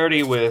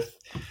solidarity with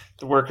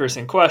the workers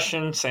in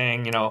question,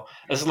 saying,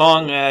 as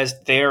long as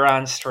they're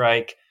on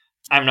strike,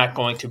 I'm not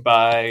going to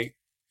buy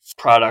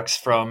products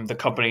from the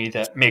company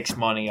that makes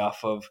money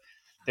off of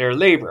their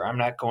labor. I'm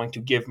not going to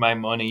give my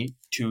money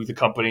to the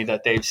company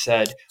that they've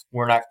said,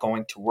 we're not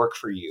going to work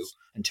for you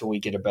until we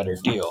get a better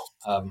deal.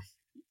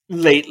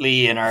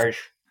 Lately, in our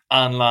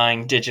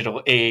online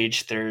digital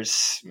age,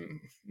 there's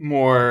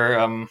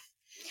more,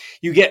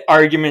 you get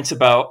arguments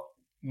about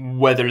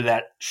whether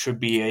that should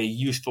be a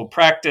useful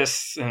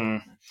practice,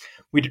 and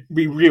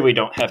we really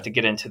don't have to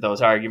get into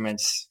those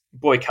arguments.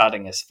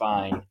 Boycotting is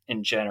fine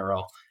in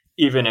general,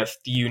 even if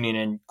the union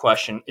in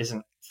question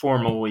isn't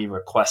formally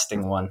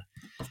requesting one.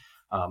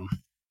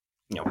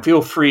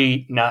 Feel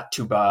free not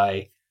to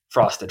buy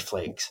Frosted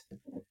Flakes.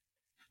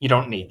 You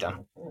don't need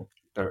them.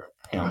 They're,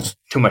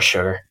 too much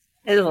sugar.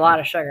 There's a lot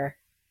of sugar.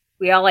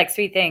 We all like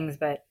sweet things,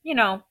 but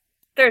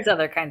there's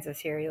other kinds of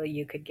cereal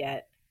you could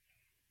get.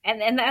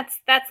 And that's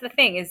the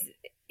thing is,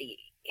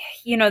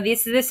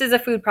 this is a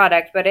food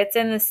product, but it's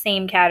in the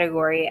same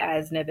category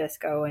as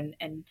Nabisco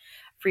and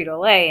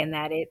Frito-Lay in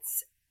that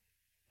it's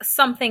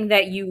something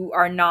that you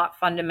are not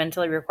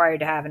fundamentally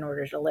required to have in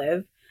order to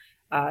live.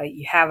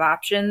 You have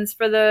options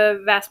for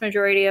the vast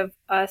majority of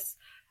us.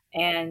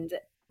 And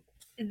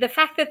the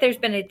fact that there's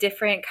been a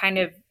different kind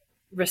of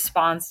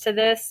response to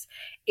this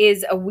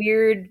is a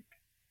weird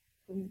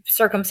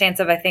circumstance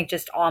of, I think,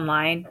 just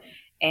online,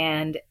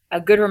 and a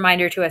good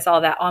reminder to us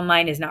all that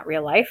online is not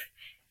real life.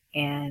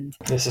 And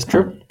this is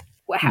true.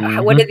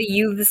 What do the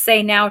youths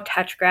say now?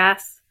 Touch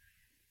grass.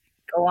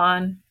 Go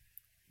on,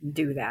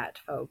 do that,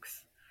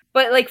 folks.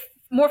 But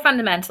more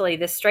fundamentally,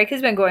 this strike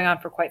has been going on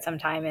for quite some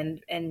time,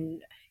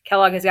 and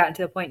Kellogg has gotten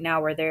to the point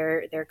now where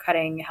they're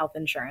cutting health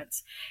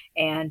insurance,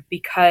 and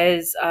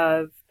because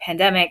of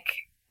pandemic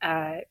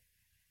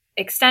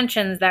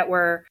extensions that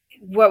were,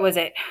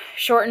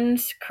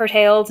 shortened,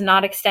 curtailed,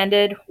 not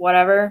extended,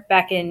 whatever,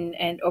 back in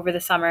and over the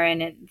summer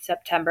and in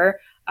September,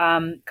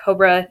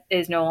 COBRA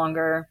is no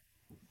longer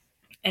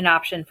an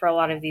option for a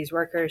lot of these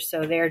workers,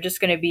 so they're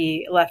just going to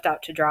be left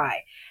out to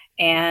dry,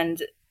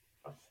 and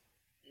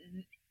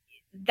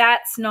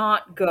that's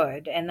not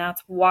good. And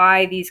that's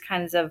why these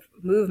kinds of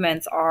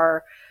movements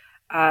are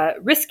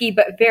risky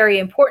but very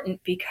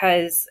important,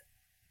 because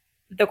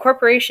the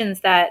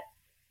corporations that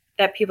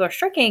people are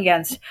striking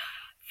against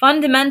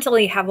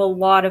fundamentally have a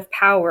lot of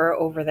power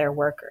over their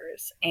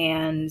workers.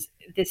 And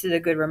this is a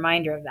good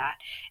reminder of that.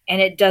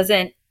 And it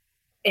doesn't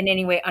in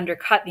any way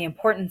undercut the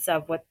importance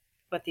of what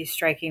these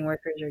striking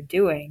workers are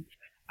doing.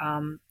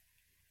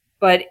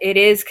 But it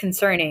is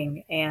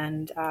concerning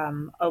and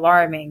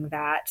alarming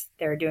that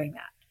they're doing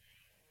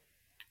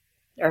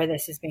that, or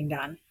this is being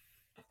done.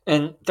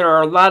 And there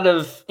are a lot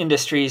of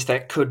industries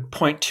that could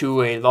point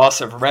to a loss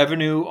of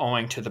revenue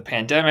owing to the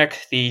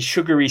pandemic. The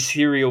sugary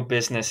cereal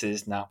business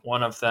is not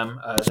one of them.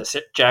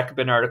 The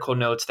Jacobin article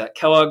notes that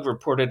Kellogg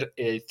reported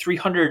a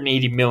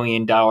 $380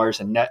 million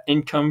in net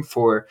income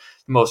for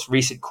the most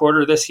recent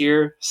quarter this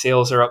year.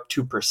 Sales are up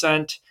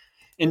 2%.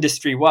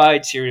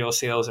 Industry-wide, cereal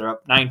sales are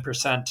up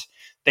 9%.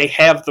 They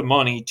have the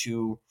money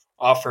to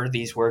offer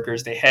these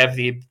workers. They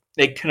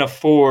can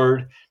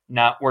afford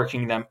not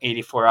working them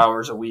 84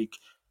 hours a week.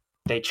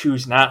 They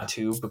choose not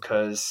to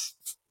because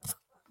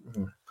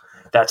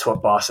that's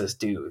what bosses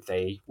do.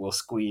 They will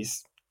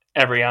squeeze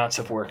every ounce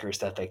of workers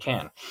that they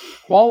can.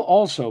 While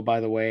also,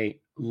 by the way,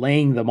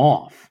 laying them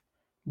off.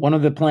 One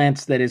of the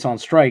plants that is on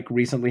strike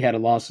recently had a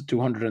loss of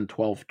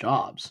 212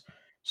 jobs.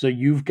 So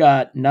you've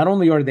got, not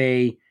only are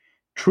they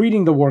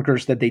treating the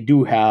workers that they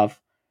do have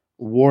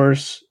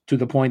worse to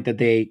the point that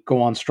they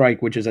go on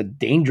strike, which is a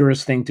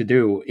dangerous thing to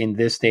do in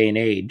this day and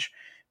age,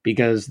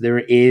 because there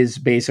is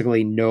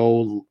basically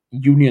no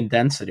union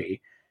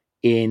density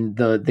in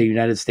the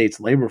United States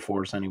labor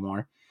force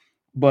anymore.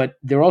 But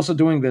they're also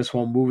doing this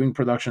while moving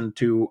production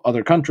to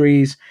other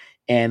countries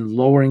and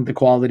lowering the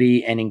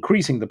quality and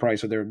increasing the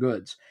price of their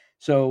goods.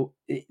 So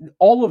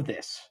all of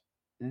this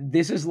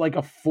is like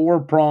a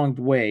four-pronged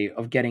way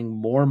of getting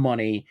more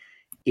money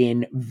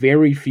in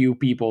very few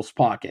people's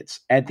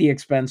pockets at the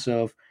expense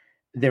of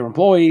their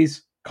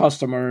employees,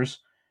 customers,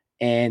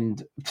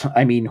 and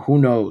I mean, who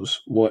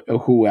knows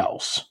who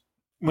else.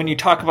 When you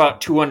talk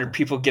about 200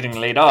 people getting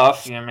laid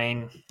off,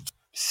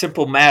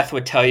 simple math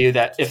would tell you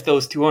that if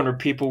those 200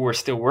 people were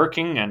still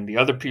working and the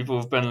other people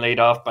have been laid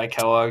off by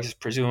Kellogg's,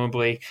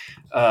 presumably,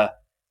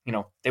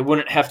 they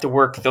wouldn't have to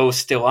work those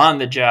still on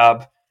the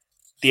job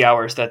the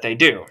hours that they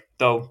do,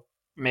 though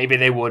maybe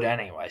they would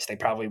anyways. They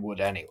probably would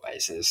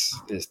anyways, is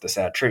the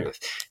sad truth.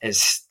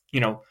 Is,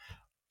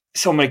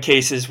 so many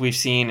cases we've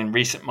seen in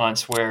recent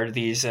months where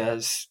these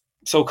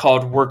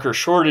so-called worker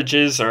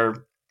shortages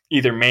are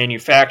either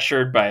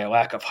manufactured by a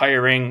lack of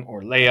hiring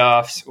or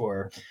layoffs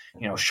or,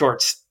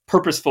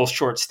 purposeful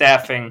short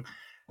staffing.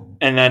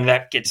 And then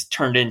that gets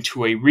turned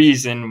into a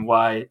reason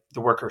why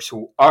the workers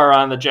who are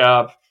on the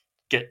job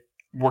get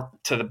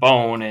worked to the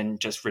bone in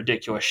just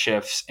ridiculous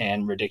shifts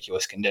and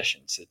ridiculous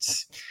conditions.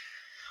 It's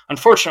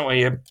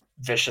unfortunately a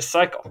vicious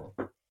cycle.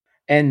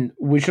 And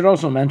we should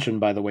also mention,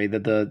 by the way,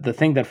 that the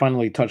thing that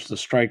finally touched the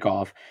strike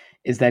off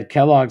is that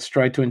Kellogg's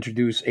tried to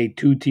introduce a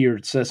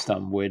two-tiered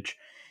system, which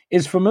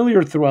is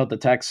familiar throughout the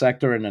tech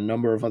sector and a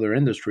number of other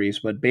industries.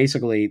 But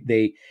basically,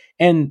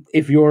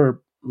 if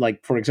you're,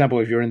 like, for example,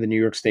 if you're in the New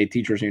York State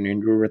Teachers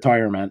Union, your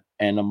retirement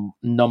and a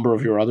number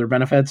of your other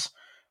benefits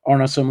are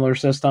on a similar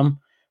system.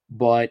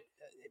 But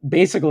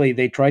basically,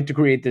 they tried to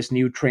create this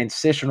new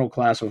transitional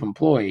class of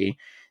employee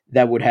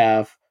that would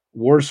have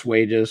worse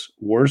wages,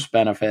 worse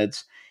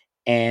benefits.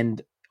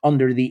 And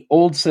under the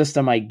old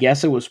system, I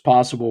guess it was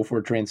possible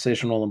for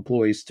transitional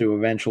employees to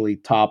eventually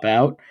top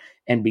out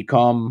and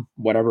become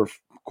whatever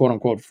quote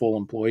unquote full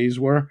employees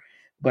were.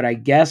 But I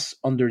guess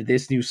under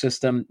this new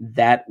system,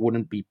 that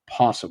wouldn't be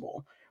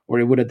possible, or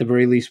it would at the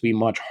very least be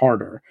much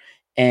harder.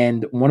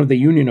 And one of the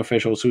union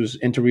officials who's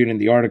interviewed in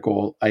the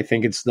article, I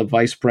think it's the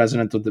vice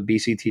president of the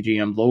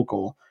BCTGM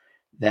local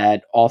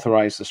that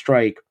authorized the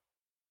strike,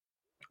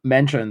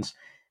 mentions,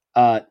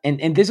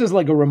 and this is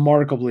like a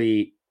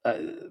remarkably,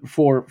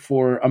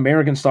 for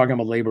Americans talking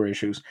about labor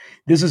issues,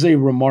 this is a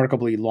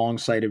remarkably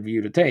long-sighted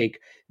view to take,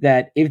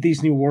 that if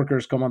these new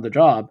workers come on the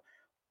job,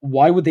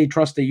 why would they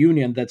trust a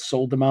union that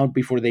sold them out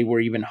before they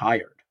were even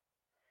hired?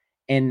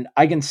 And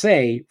I can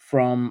say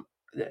from,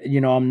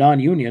 I'm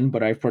non-union,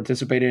 but I've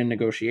participated in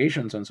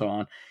negotiations and so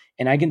on.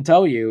 And I can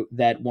tell you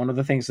that one of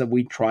the things that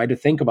we try to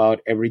think about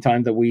every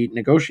time that we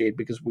negotiate,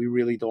 because we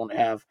really don't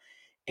have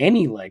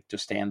any leg to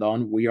stand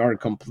on, we are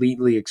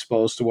completely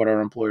exposed to what our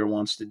employer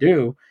wants to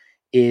do,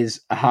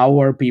 is how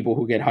are people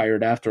who get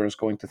hired after us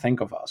going to think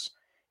of us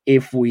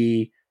if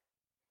we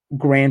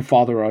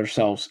grandfather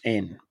ourselves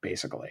in,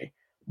 basically?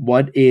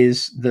 What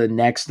is the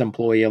next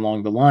employee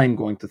along the line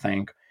going to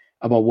think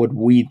about what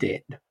we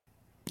did?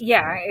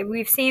 Yeah,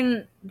 we've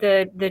seen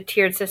the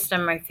tiered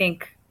system, I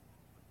think,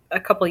 a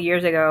couple of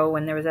years ago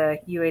when there was a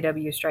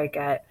UAW strike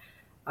at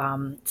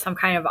some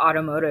kind of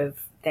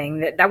automotive thing.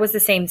 That was the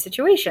same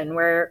situation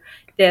where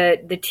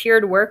the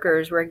tiered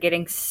workers were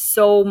getting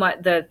so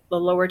much, the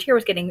lower tier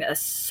was getting a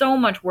so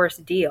much worse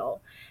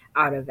deal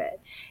out of it.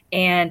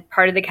 And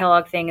part of the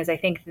Kellogg thing is I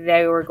think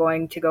they were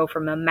going to go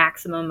from a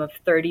maximum of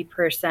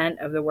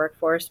 30% of the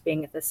workforce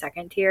being at the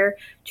second tier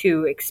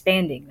to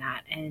expanding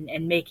that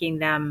and making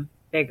them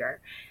bigger,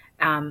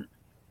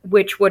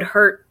 which would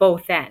hurt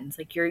both ends.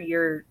 Like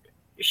you're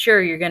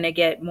sure you're going to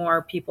get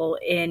more people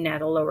in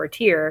at a lower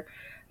tier,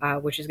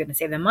 which is going to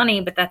save them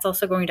money, but that's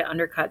also going to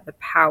undercut the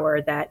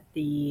power that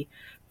the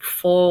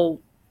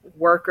full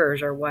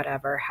workers or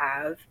whatever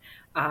have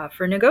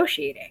for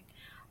negotiating.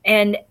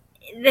 And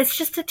it's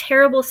just a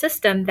terrible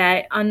system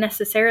that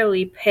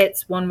unnecessarily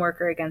pits one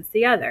worker against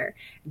the other.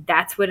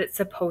 That's what it's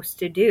supposed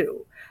to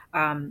do.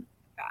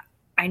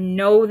 I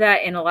know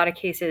that in a lot of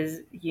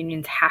cases,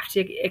 unions have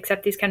to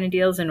accept these kind of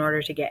deals in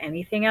order to get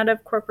anything out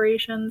of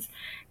corporations,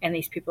 and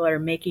these people are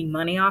making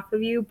money off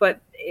of you,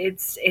 but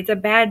it's a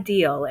bad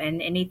deal,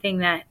 and anything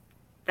that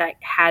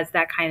has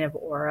that kind of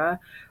aura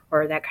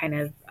or that kind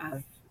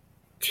of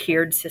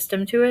tiered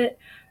system to it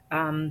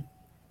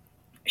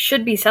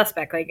should be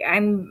suspect. Like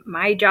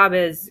my job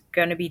is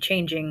going to be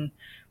changing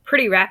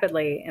pretty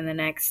rapidly in the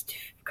next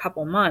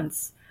couple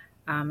months.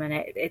 And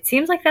it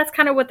seems like that's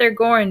kind of what they're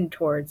going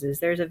towards, is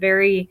there's a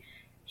very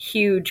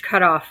huge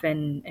cutoff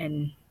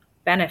in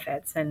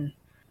benefits. And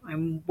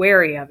I'm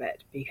wary of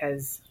it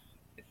because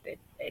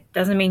it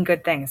doesn't mean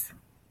good things.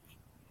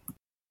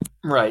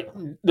 Right.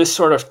 This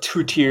sort of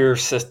two-tier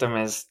system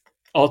is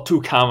all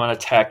too common a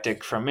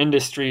tactic from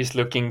industries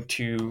looking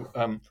to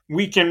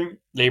weaken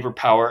labor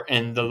power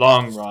in the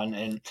long run.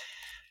 And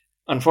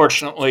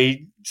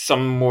unfortunately,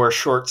 some more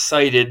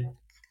short-sighted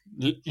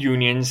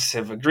unions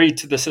have agreed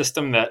to the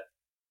system that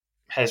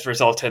has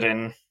resulted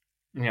in,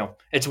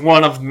 it's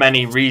one of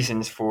many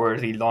reasons for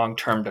the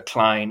long-term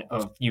decline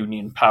of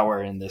union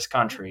power in this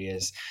country,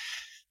 is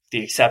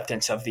the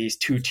acceptance of these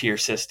two-tier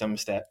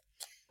systems that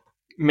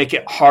make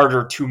it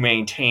harder to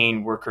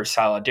maintain worker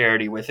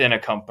solidarity within a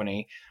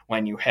company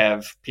when you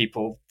have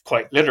people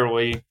quite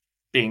literally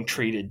being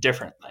treated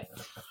differently.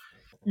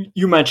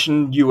 You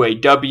mentioned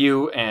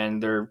UAW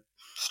and their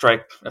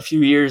strike a few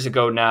years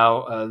ago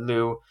now,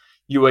 Lou.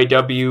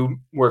 UAW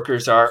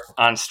workers are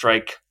on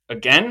strike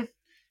again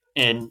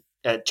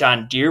at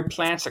John Deere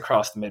plants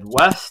across the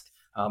Midwest.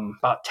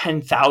 About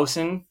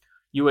 10,000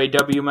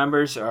 UAW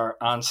members are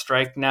on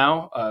strike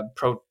now,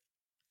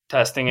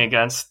 protesting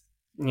against,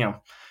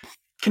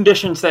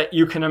 conditions that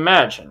you can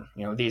imagine.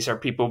 These are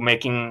people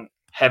making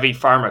heavy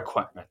farm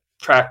equipment,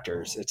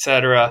 tractors,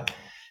 etc.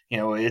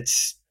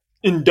 It's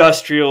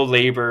industrial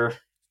labor,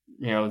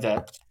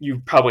 that you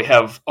probably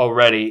have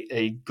already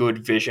a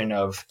good vision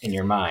of in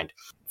your mind.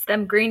 It's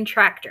them green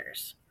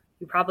tractors.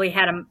 You probably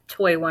had a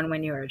toy one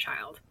when you were a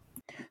child.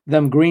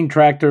 Them green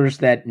tractors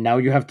that now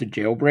you have to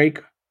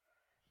jailbreak.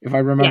 If I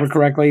remember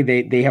correctly,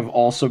 they have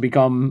also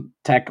become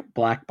tech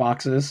black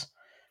boxes,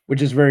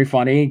 which is very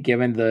funny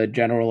given the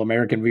general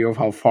American view of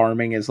how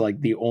farming is like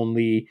the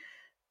only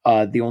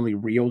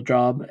real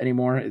job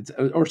anymore.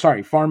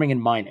 Farming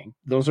and mining.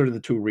 Those are the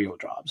two real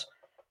jobs.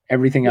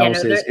 Everything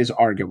else is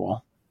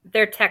arguable.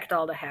 They're teched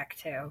all to heck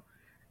too.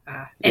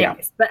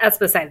 Anyways, but that's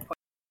beside the point.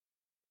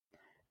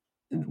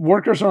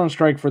 Workers are on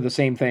strike for the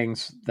same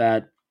things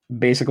that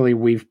basically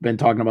we've been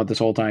talking about this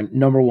whole time.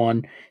 Number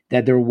one,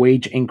 that their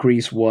wage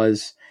increase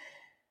was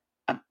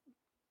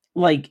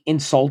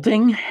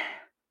insulting,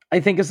 I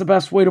think is the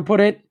best way to put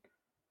it.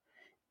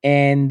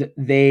 And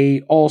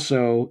they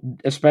also,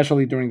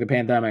 especially during the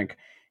pandemic,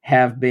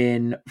 have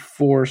been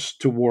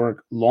forced to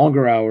work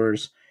longer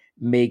hours,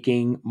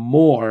 making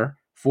more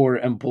for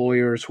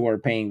employers who are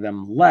paying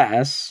them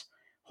less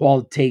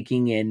while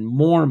taking in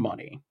more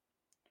money.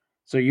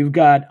 So you've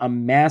got a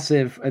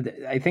massive,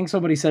 I think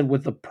somebody said,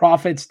 with the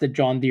profits that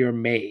John Deere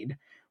made,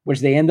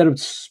 which they ended up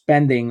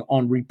spending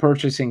on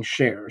repurchasing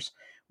shares,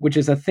 which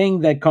is a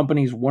thing that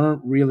companies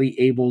weren't really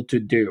able to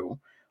do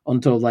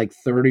until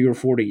 30 or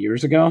 40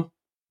 years ago.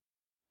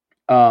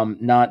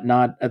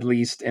 Not at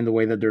least in the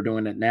way that they're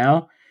doing it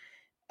now.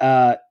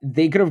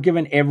 They could have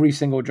given every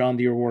single John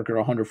Deere worker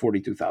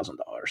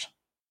 $142,000.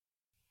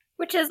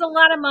 Which is a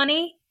lot of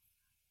money.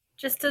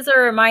 Just as a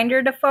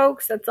reminder to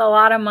folks, it's a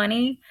lot of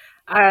money.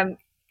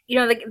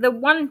 The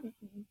one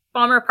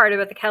bummer part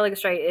about the Kellogg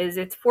strike is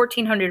it's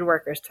 1,400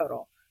 workers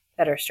total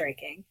that are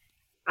striking.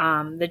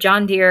 The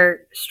John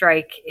Deere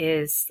strike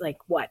is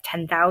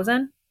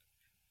 10,000?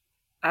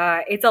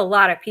 It's a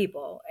lot of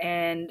people,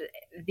 and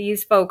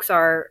these folks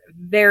are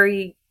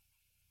very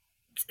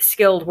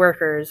skilled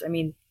workers. I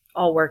mean,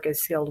 all work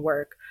is skilled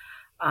work.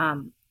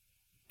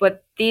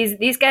 But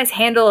these guys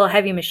handle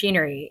heavy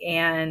machinery,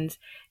 and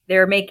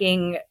they're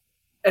making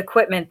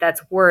equipment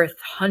that's worth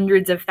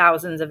hundreds of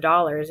thousands of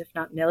dollars, if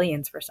not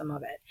millions for some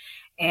of it.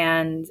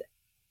 And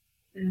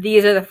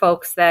these are the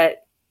folks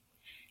that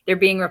they're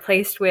being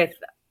replaced with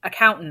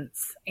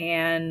accountants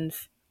and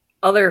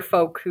other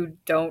folk who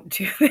don't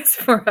do this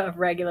for a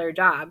regular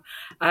job.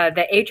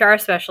 The HR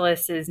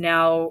specialist is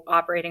now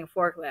operating a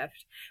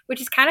forklift,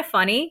 which is kind of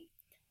funny.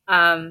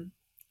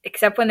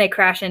 Except when they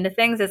crash into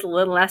things, it's a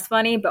little less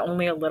funny, but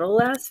only a little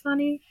less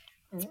funny.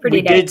 It's pretty.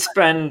 We did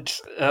spend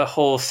a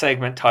whole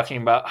segment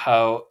talking about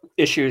how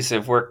issues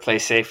of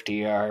workplace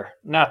safety are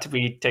not to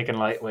be taken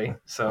lightly.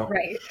 So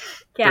right,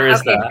 yeah,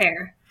 okay,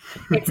 fair.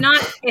 It's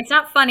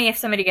not funny if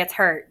somebody gets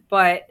hurt,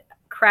 but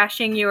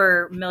crashing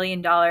your $1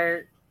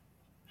 million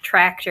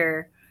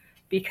tractor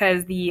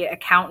because the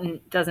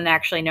accountant doesn't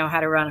actually know how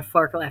to run a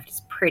forklift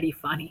is pretty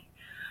funny.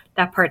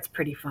 That part's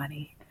pretty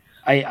funny.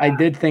 I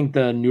did think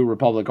the New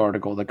Republic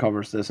article that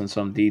covers this in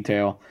some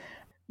detail,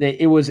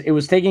 it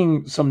was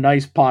taking some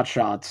nice pot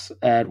shots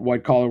at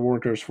white collar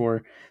workers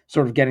for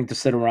sort of getting to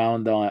sit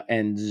around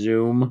and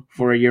Zoom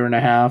for a year and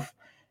a half,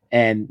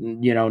 and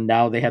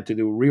now they have to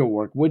do real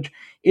work, which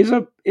is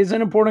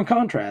an important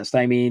contrast.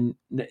 I mean,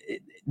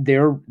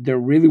 there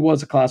really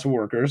was a class of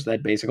workers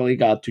that basically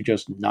got to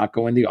just not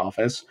go in the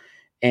office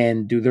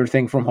and do their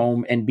thing from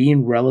home and be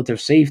in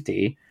relative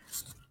safety,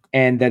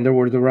 and then there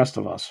were the rest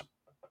of us.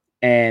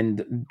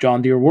 And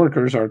John Deere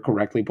workers are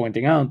correctly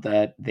pointing out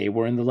that they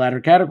were in the latter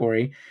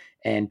category,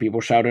 and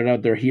people shouted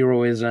out their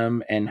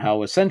heroism and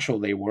how essential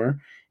they were,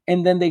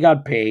 and then they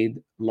got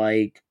paid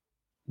like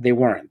they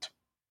weren't.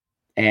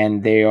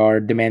 And they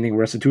are demanding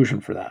restitution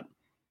for that.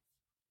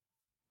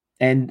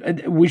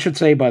 And we should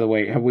say, by the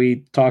way, have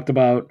we talked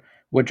about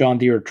what John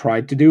Deere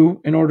tried to do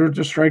in order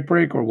to strike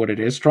break, or what it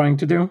is trying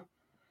to do?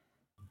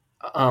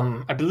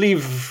 I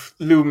believe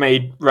Lou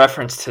made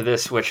reference to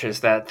this, which is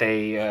that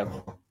they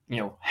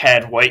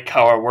had white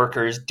collar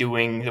workers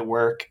doing the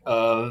work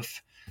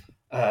of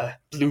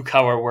blue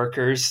collar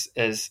workers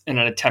as in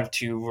an attempt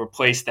to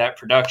replace that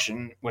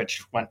production,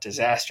 which went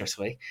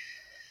disastrously.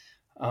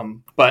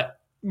 But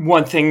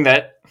one thing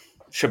that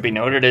should be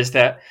noted is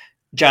that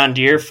John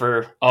Deere,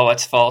 for all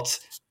its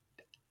faults,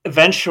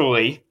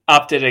 eventually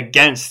opted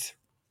against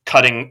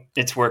cutting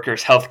its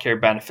workers' healthcare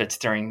benefits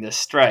during this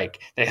strike.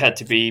 They had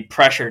to be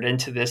pressured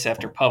into this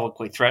after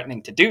publicly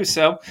threatening to do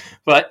so,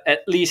 but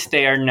at least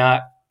they are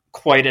not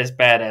quite as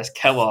bad as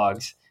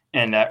Kellogg's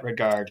in that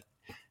regard,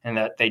 and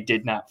that they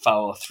did not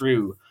follow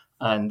through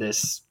on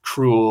this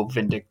cruel,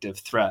 vindictive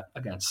threat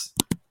against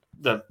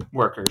the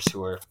workers who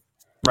were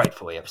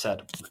rightfully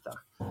upset with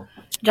them.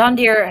 John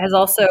Deere has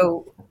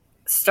also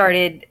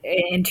started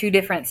in 2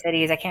 different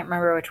cities, I can't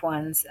remember which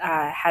ones,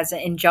 has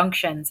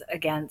injunctions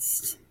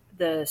against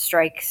the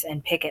strikes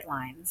and picket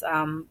lines,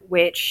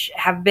 which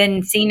have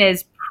been seen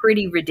as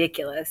pretty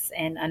ridiculous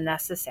and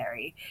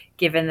unnecessary,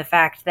 given the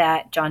fact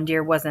that John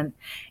Deere wasn't,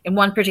 in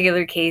one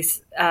particular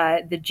case,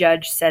 the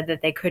judge said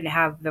that they couldn't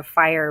have the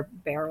fire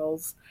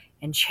barrels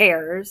and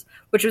chairs,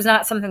 which was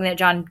not something that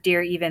John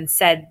Deere even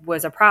said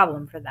was a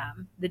problem for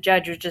them. The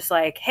judge was just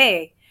like,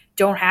 hey,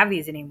 don't have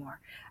these anymore.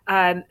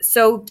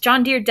 So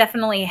John Deere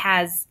definitely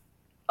has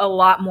a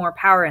lot more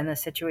power in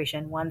this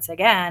situation, once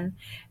again,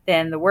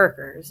 than the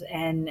workers.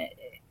 And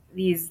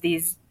these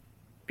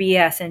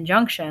BS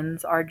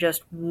injunctions are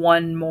just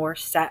one more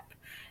step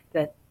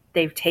that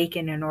they've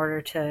taken in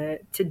order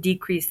to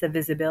decrease the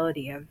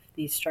visibility of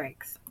these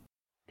strikes.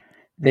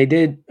 They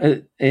did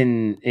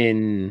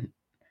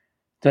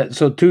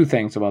so two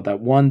things about that.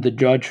 One, the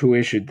judge who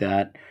issued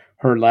that,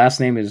 her last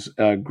name is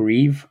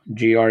Greve,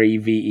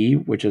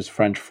 Greve, which is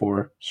French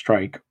for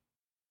strike.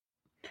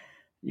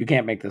 You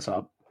can't make this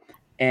up.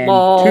 And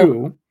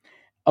two,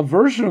 a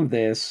version of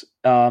this,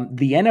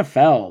 the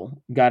NFL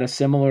got a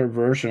similar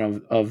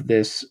version of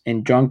this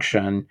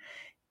injunction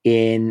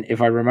in,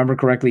 if I remember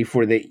correctly,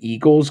 for the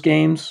Eagles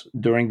games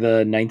during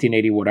the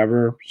 1980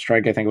 whatever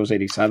strike. I think it was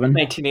 87.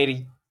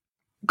 1980.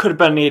 Could have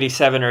been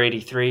 87 or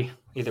 83,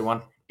 either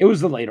one. It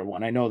was the later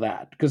one, I know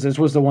that, because this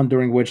was the one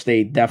during which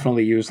they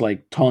definitely used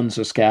like tons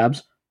of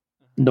scabs,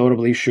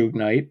 notably Suge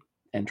Knight.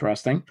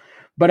 Interesting.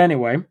 But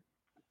anyway,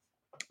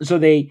 so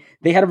they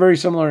had a very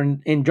similar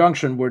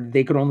injunction where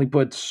they could only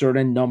put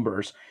certain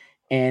numbers,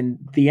 and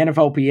the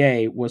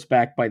NFLPA was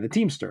backed by the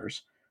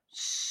Teamsters.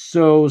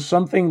 So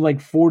something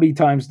like 40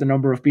 times the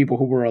number of people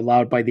who were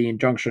allowed by the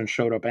injunction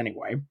showed up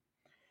anyway,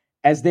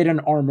 as did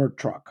an armored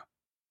truck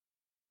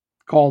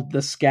called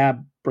the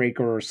Scab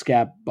Breaker or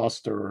Scab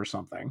Buster or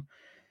something.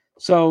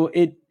 So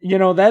it,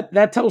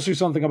 that tells you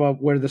something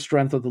about where the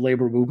strength of the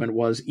labor movement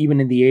was, even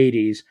in the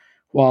 80s,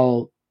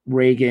 while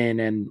Reagan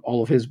and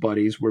all of his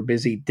buddies were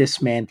busy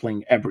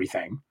dismantling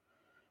everything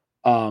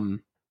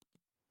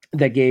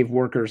that gave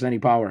workers any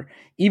power.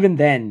 Even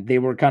then, they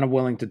were kind of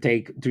willing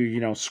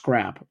to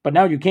scrap. But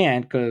now you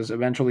can't, because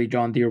eventually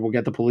John Deere will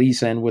get the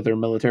police in with their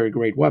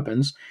military-grade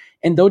weapons,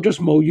 and they'll just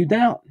mow you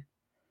down.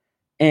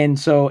 And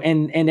so,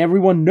 and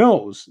everyone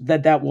knows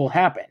that will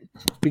happen,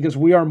 because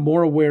we are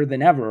more aware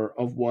than ever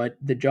of what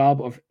the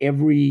job of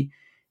every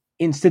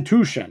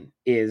institution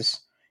is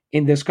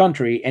in this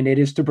country, and it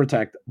is to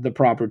protect the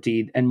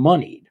property and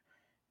moneyed.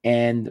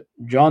 And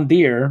John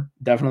Deere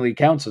definitely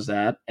counts as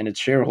that, and its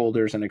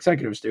shareholders and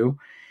executives do.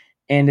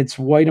 And it's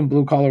white and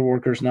blue collar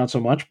workers not so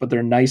much, but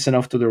they're nice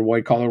enough to their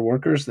white collar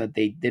workers that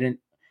they didn't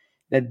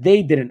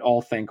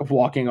all think of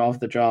walking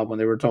off the job when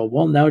they were told,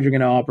 well, now you're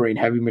going to operate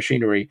heavy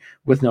machinery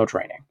with no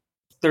training.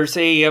 There's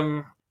a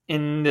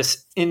in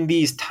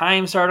these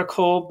Times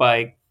article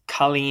by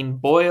Colleen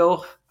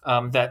Boyle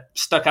that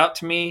stuck out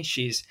to me.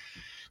 She's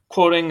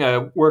quoting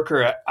a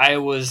worker at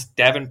Iowa's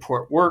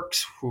Davenport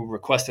Works who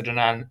requested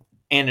an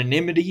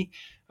anonymity,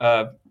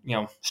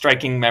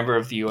 striking member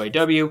of the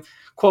UAW.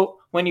 Quote,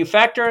 when you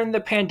factor in the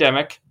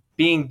pandemic,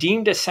 being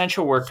deemed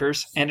essential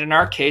workers, and in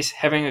our case,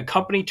 having a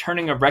company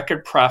turning a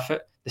record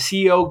profit, the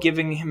CEO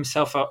giving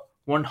himself a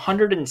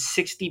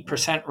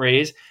 160%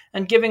 raise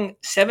and giving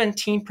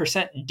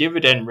 17%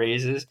 dividend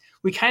raises,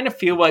 we kind of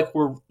feel like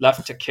we're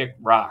left to kick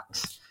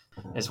rocks,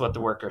 is what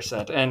the worker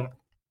said. And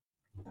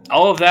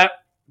all of that,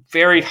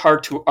 very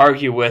hard to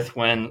argue with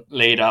when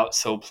laid out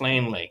so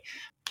plainly.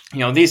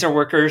 These are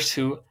workers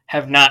who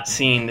have not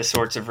seen the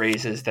sorts of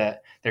raises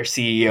that their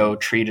CEO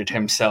treated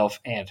himself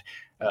and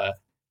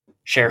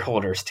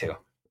shareholders to.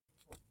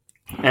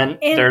 And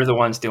they're the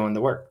ones doing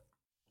the work.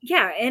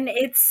 Yeah, and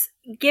it's,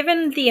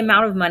 given the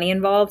amount of money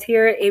involved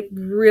here, it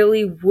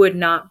really would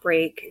not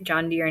break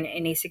John Deere in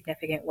any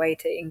significant way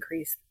to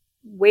increase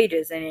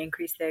wages and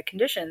increase the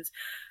conditions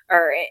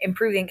or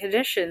improving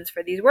conditions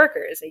for these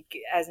workers. Like,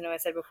 as Noah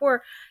said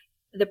before,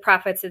 the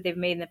profits that they've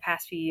made in the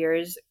past few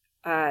years,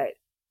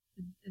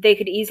 they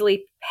could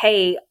easily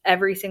pay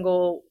every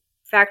single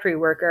factory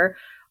worker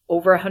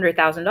over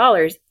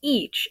 $100,000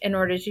 each in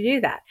order to do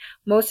that.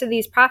 Most of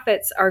these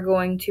profits are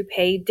going to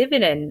pay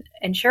dividend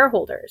and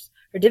shareholders,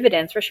 or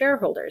dividends for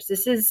shareholders.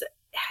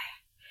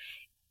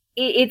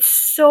 It's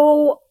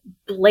so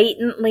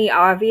blatantly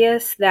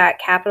obvious that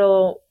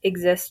capital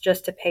exists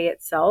just to pay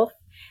itself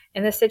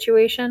in this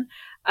situation,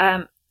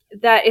 that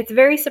it's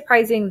very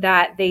surprising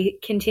that they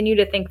continue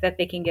to think that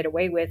they can get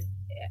away with.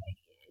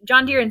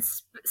 John Deere, and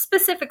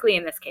specifically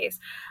in this case,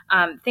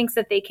 thinks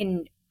that they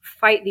can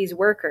fight these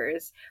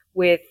workers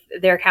with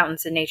their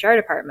accountants and HR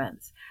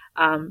departments.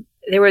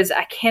 There was,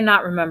 I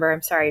cannot remember,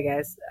 I'm sorry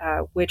guys,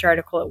 which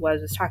article it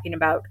was talking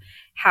about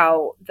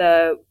how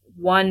the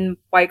one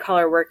white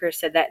collar worker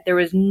said that there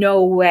was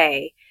no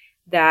way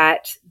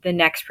that the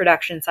next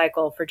production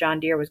cycle for John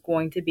Deere was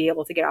going to be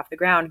able to get off the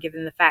ground,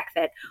 given the fact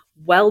that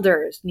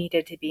welders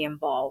needed to be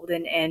involved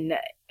and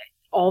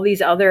all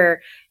these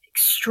other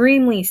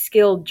extremely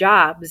skilled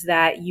jobs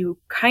that you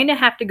kind of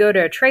have to go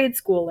to a trade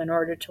school in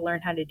order to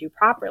learn how to do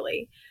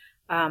properly.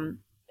 An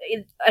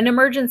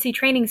emergency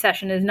training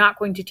session is not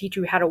going to teach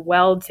you how to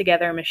weld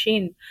together a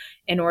machine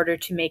in order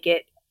to make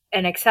it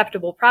an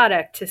acceptable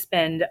product to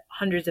spend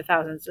hundreds of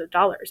thousands of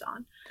dollars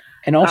on.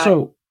 And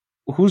also,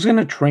 who's going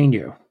to train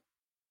you?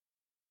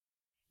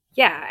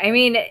 Yeah, I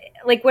mean,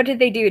 like, what did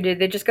they do? Did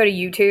they just go to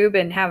YouTube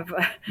and have...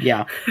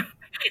 Yeah.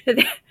 Did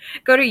they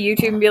go to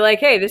YouTube and be like,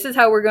 hey, this is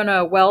how we're going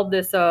to weld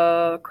this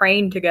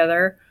crane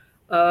together.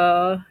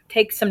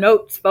 Take some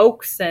notes,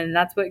 folks, and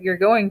that's what you're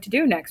going to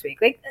do next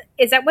week. Like,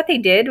 is that what they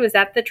did? Was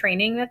that the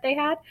training that they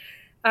had?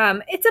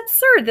 It's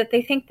absurd that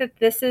they think that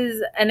this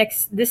is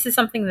this is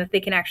something that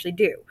they can actually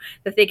do,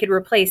 that they could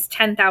replace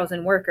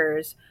 10,000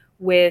 workers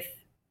with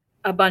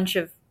a bunch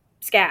of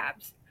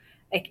scabs.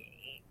 Like,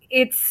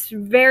 it's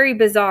very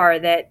bizarre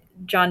that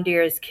John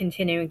Deere is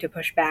continuing to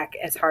push back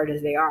as hard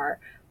as they are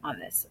on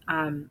this.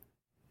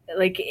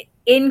 Like,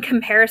 in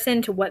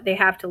comparison to what they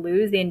have to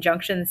lose, the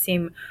injunctions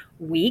seem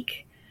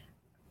weak,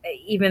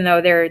 even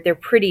though they're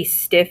pretty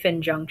stiff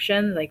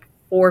injunctions, like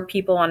 4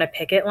 people on a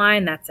picket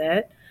line, that's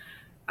it.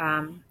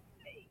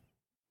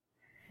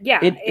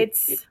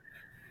 It's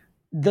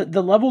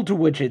the level to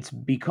which it's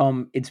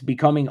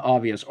becoming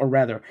obvious, or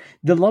rather,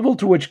 the level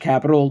to which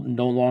Capitol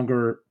no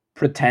longer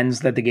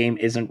pretends that the game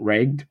isn't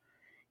rigged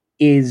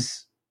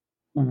is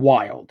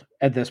wild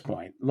at this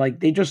point.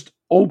 Like, they just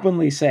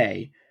openly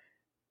say,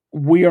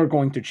 we are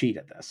going to cheat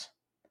at this.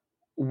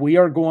 We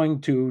are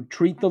going to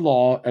treat the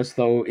law as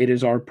though it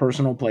is our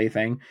personal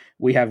plaything.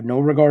 We have no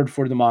regard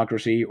for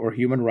democracy or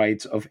human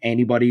rights of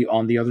anybody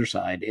on the other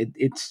side.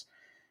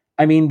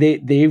 I mean,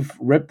 they've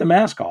ripped the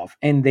mask off,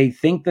 and they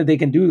think that they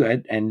can do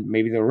that, and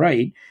maybe they're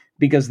right,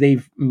 because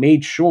they've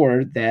made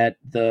sure that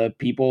the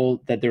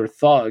people, that they're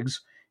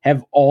thugs,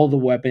 have all the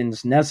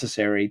weapons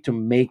necessary to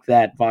make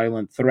that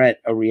violent threat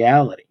a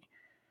reality.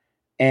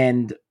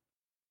 And,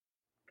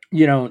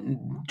 you know,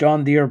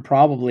 John Deere,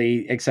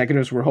 probably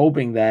executives were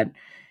hoping that,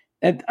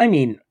 I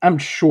mean, I'm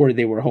sure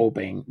they were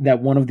hoping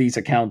that one of these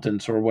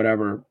accountants or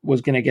whatever was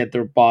going to get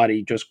their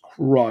body just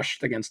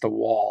crushed against a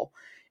wall.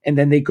 And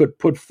then they could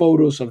put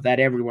photos of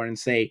that everywhere and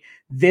say,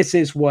 this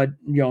is what,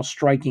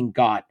 striking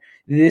got.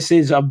 This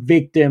is a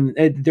victim.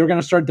 They're going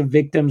to start the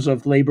Victims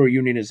of Labor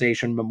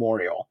Unionization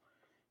Memorial.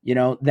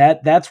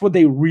 That's what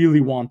they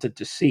really wanted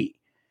to see.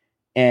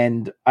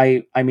 And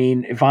I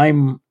mean, if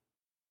I'm,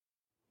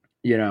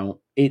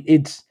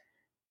 it's,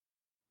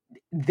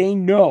 they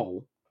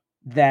know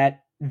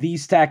that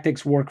these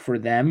tactics work for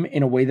them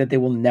in a way that they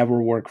will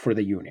never work for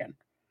the union.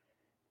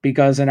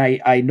 Because, and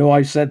I know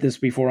I've said this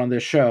before on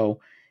this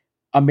show,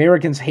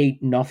 Americans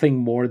hate nothing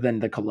more than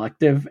the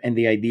collective and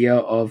the idea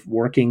of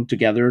working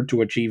together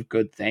to achieve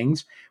good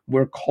things.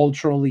 We're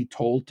culturally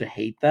told to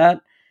hate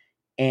that.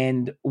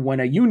 And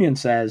when a union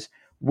says,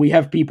 we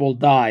have people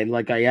die,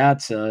 like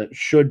IATSE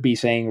should be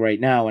saying right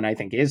now, and I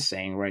think is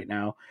saying right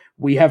now,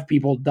 we have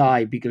people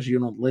die because you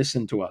don't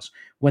listen to us.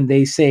 When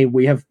they say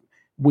your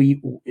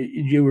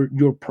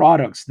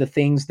products, the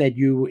things that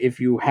if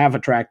you have a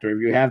tractor, if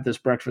you have this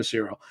breakfast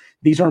cereal,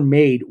 these are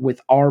made with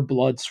our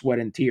blood, sweat,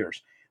 and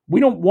tears. We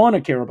don't want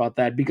to care about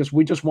that because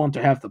we just want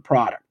to have the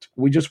product.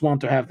 We just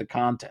want to have the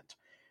content.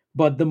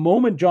 But the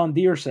moment John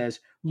Deere says,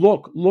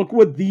 look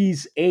what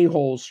these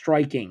a-holes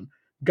striking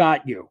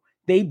got you.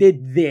 They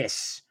did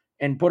this,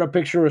 and put a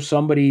picture of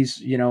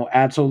somebody's,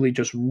 absolutely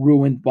just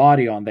ruined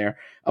body on there,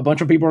 a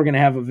bunch of people are going to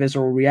have a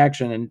visceral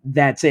reaction, and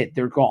that's it.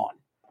 They're gone.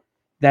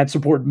 That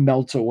support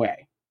melts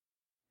away.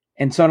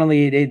 And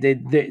suddenly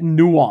the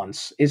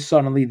nuance is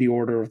suddenly the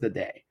order of the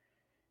day.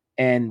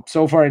 And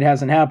so far it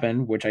hasn't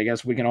happened, which I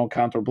guess we can all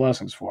count our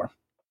blessings for.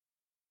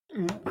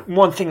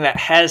 One thing that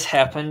has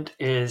happened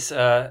is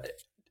as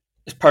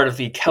part of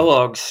the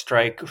Kellogg's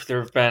strike,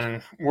 there have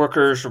been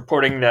workers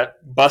reporting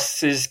that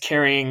buses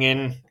carrying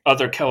in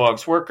other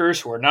Kellogg's workers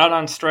who are not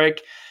on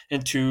strike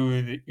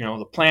into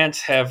the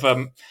plants have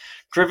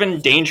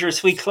driven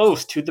dangerously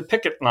close to the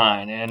picket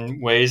line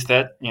in ways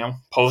that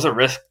pose a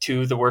risk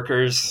to the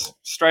workers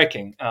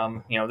striking.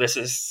 This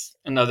is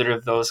another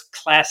of those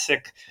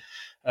classic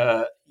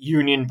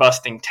union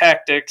busting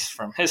tactics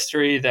from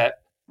history that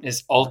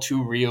is all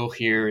too real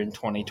here in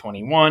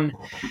 2021.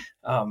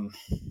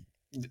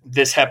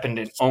 This happened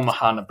in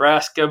Omaha,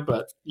 Nebraska,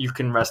 but you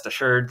can rest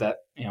assured that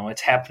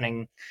it's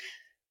happening.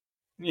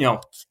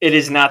 It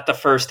is not the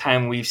first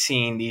time we've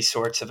seen these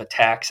sorts of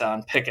attacks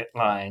on picket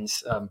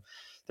lines.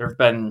 There have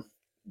been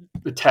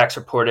attacks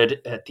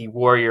reported at the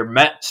Warrior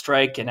Met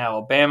strike in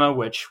Alabama,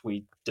 which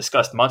we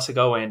discussed months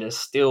ago and is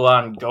still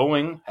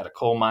ongoing at a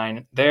coal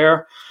mine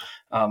there.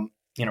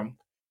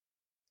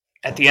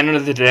 At the end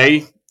of the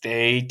day,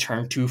 they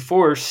turn to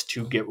force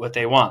to get what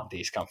they want,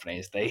 these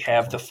companies. They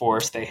have the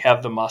force, they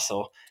have the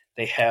muscle,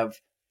 they have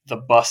the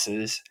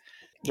buses.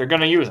 They're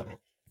going to use them.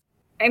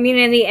 I mean,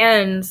 in the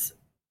end,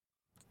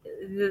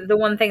 the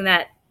one thing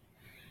that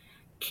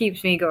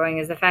keeps me going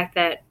is the fact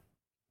that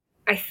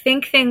I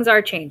think things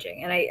are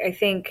changing. And I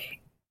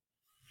think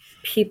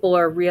people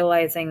are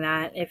realizing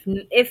that,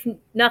 if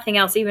nothing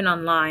else, even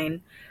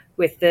online,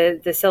 with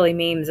the silly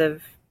memes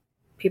of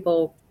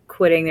people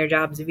quitting their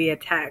jobs via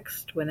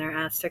text when they're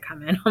asked to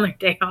come in on their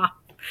day off.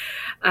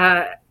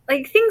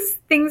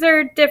 Things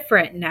are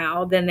different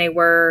now than they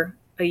were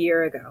a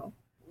year ago.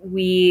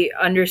 We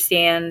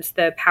understand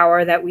the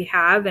power that we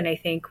have, and I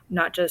think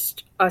not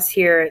just us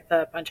here at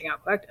the Punching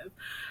Out Collective,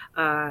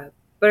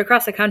 But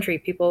across the country,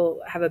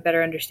 people have a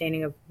better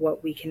understanding of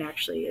what we can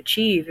actually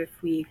achieve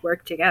if we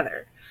work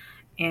together.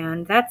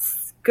 And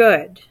that's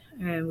good.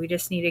 And we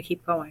just need to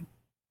keep going.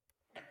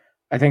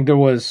 I think there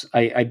was,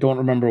 I don't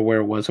remember where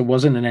it was. It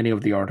wasn't in any of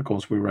the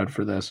articles we read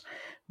for this,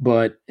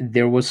 but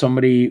there was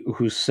somebody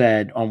who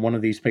said on one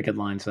of these picket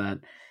lines that,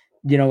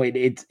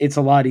 it's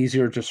a lot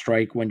easier to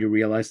strike when you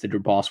realize that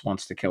your boss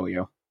wants to kill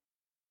you.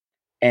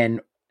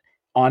 And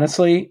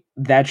honestly,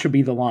 that should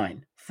be the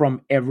line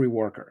from every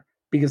worker,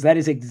 because that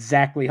is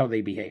exactly how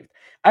they behaved.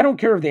 I don't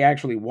care if they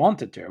actually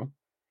wanted to.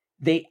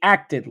 They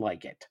acted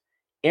like it.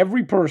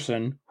 Every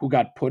person who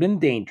got put in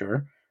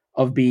danger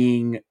of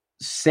being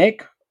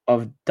sick,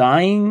 of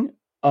dying,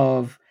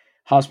 of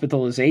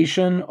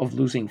hospitalization, of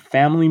losing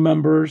family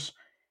members,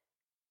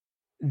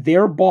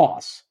 their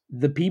boss,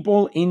 the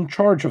people in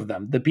charge of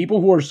them, the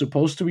people who are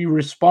supposed to be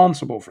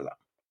responsible for them,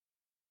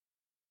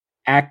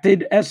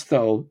 acted as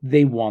though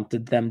they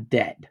wanted them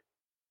dead.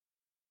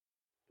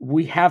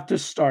 We have to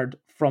start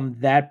from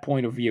that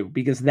point of view,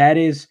 because that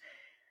is,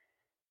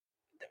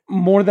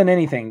 more than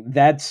anything,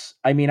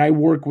 I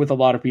work with a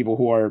lot of people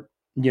who are,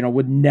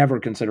 would never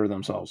consider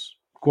themselves,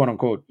 quote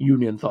unquote,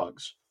 union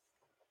thugs.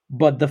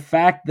 But the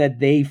fact that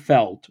they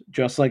felt,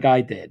 just like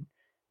I did,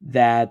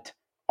 that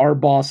our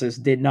bosses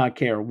did not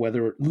care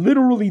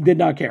literally did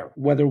not care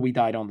whether we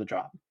died on the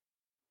job.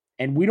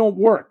 And we don't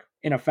work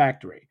in a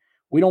factory.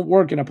 We don't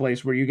work in a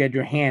place where you get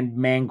your hand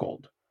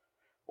mangled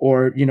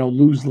or,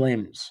 lose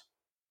limbs.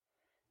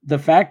 The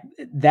fact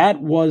that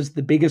was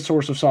the biggest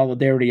source of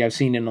solidarity I've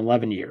seen in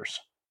 11 years.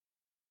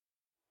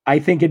 I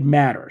think it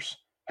matters.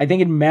 I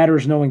think it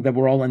matters knowing that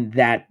we're all in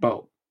that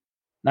boat.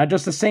 Not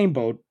just the same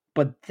boat,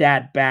 but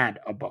that bad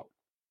a boat.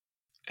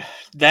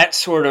 That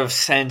sort of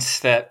sense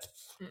that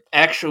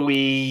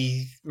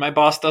actually my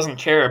boss doesn't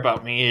care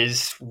about me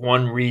is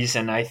one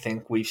reason I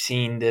think we've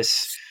seen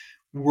this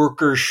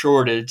worker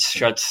shortage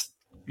to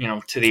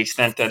the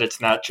extent that it's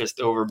not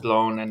just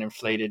overblown and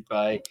inflated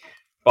by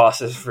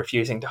bosses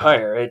refusing to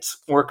hire. It's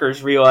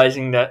workers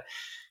realizing that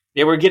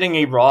they were getting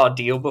a raw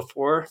deal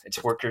before.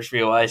 It's workers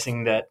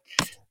realizing that,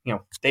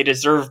 they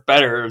deserve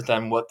better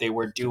than what they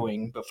were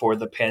doing before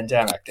the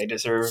pandemic. They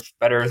deserve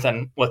better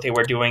than what they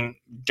were doing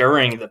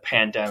during the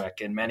pandemic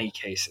in many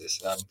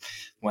cases,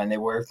 when they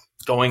were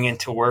going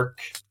into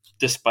work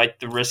despite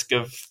the risk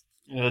of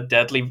a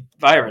deadly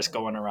virus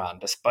going around,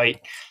 despite,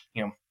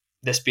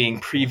 this being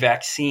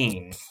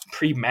pre-vaccine,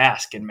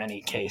 pre-mask in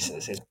many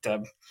cases.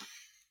 The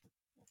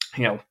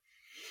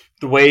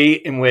way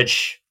in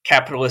which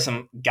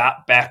capitalism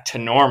got back to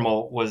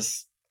normal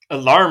was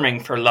alarming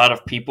for a lot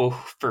of people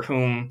for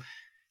whom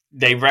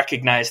they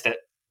recognized that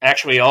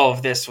actually all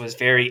of this was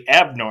very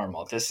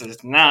abnormal. This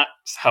is not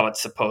how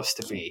it's supposed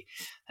to be.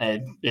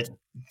 It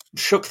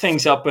shook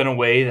things up in a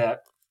way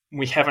that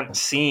we haven't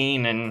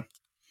seen in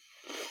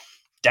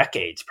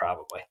decades,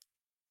 probably.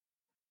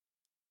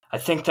 I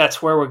think that's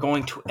where we're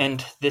going to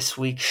end this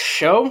week's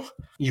show.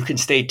 You can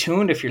stay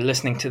tuned if you're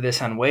listening to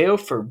this on Wayo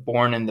for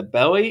Born in the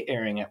Belly,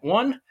 airing at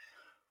 1.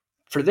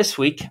 For this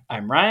week,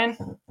 I'm Ryan.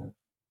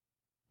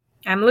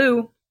 I'm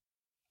Lou.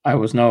 I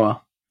was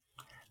Noah.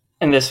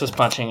 And this was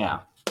Punching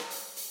Out.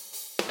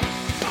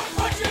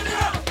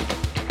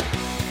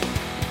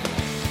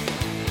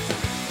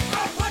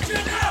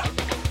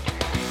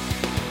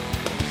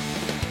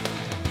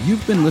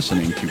 You've been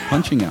listening to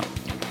Punching Out.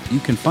 You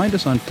can find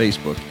us on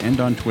Facebook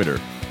and on Twitter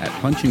at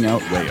Punching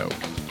Out Wayo.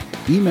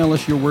 Email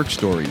us your work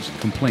stories,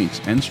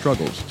 complaints, and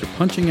struggles to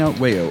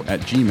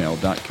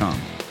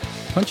punchingoutwayo@gmail.com.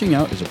 Punching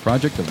Out is a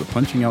project of the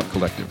Punching Out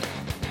Collective.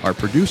 Our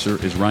producer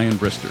is Ryan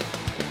Brister.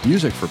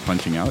 Music for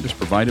Punching Out is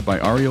provided by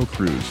Ariel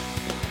Cruz.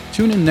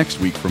 Tune in next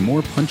week for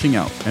more Punching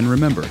Out, and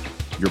remember,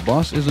 your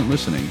boss isn't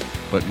listening,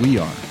 but we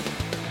are.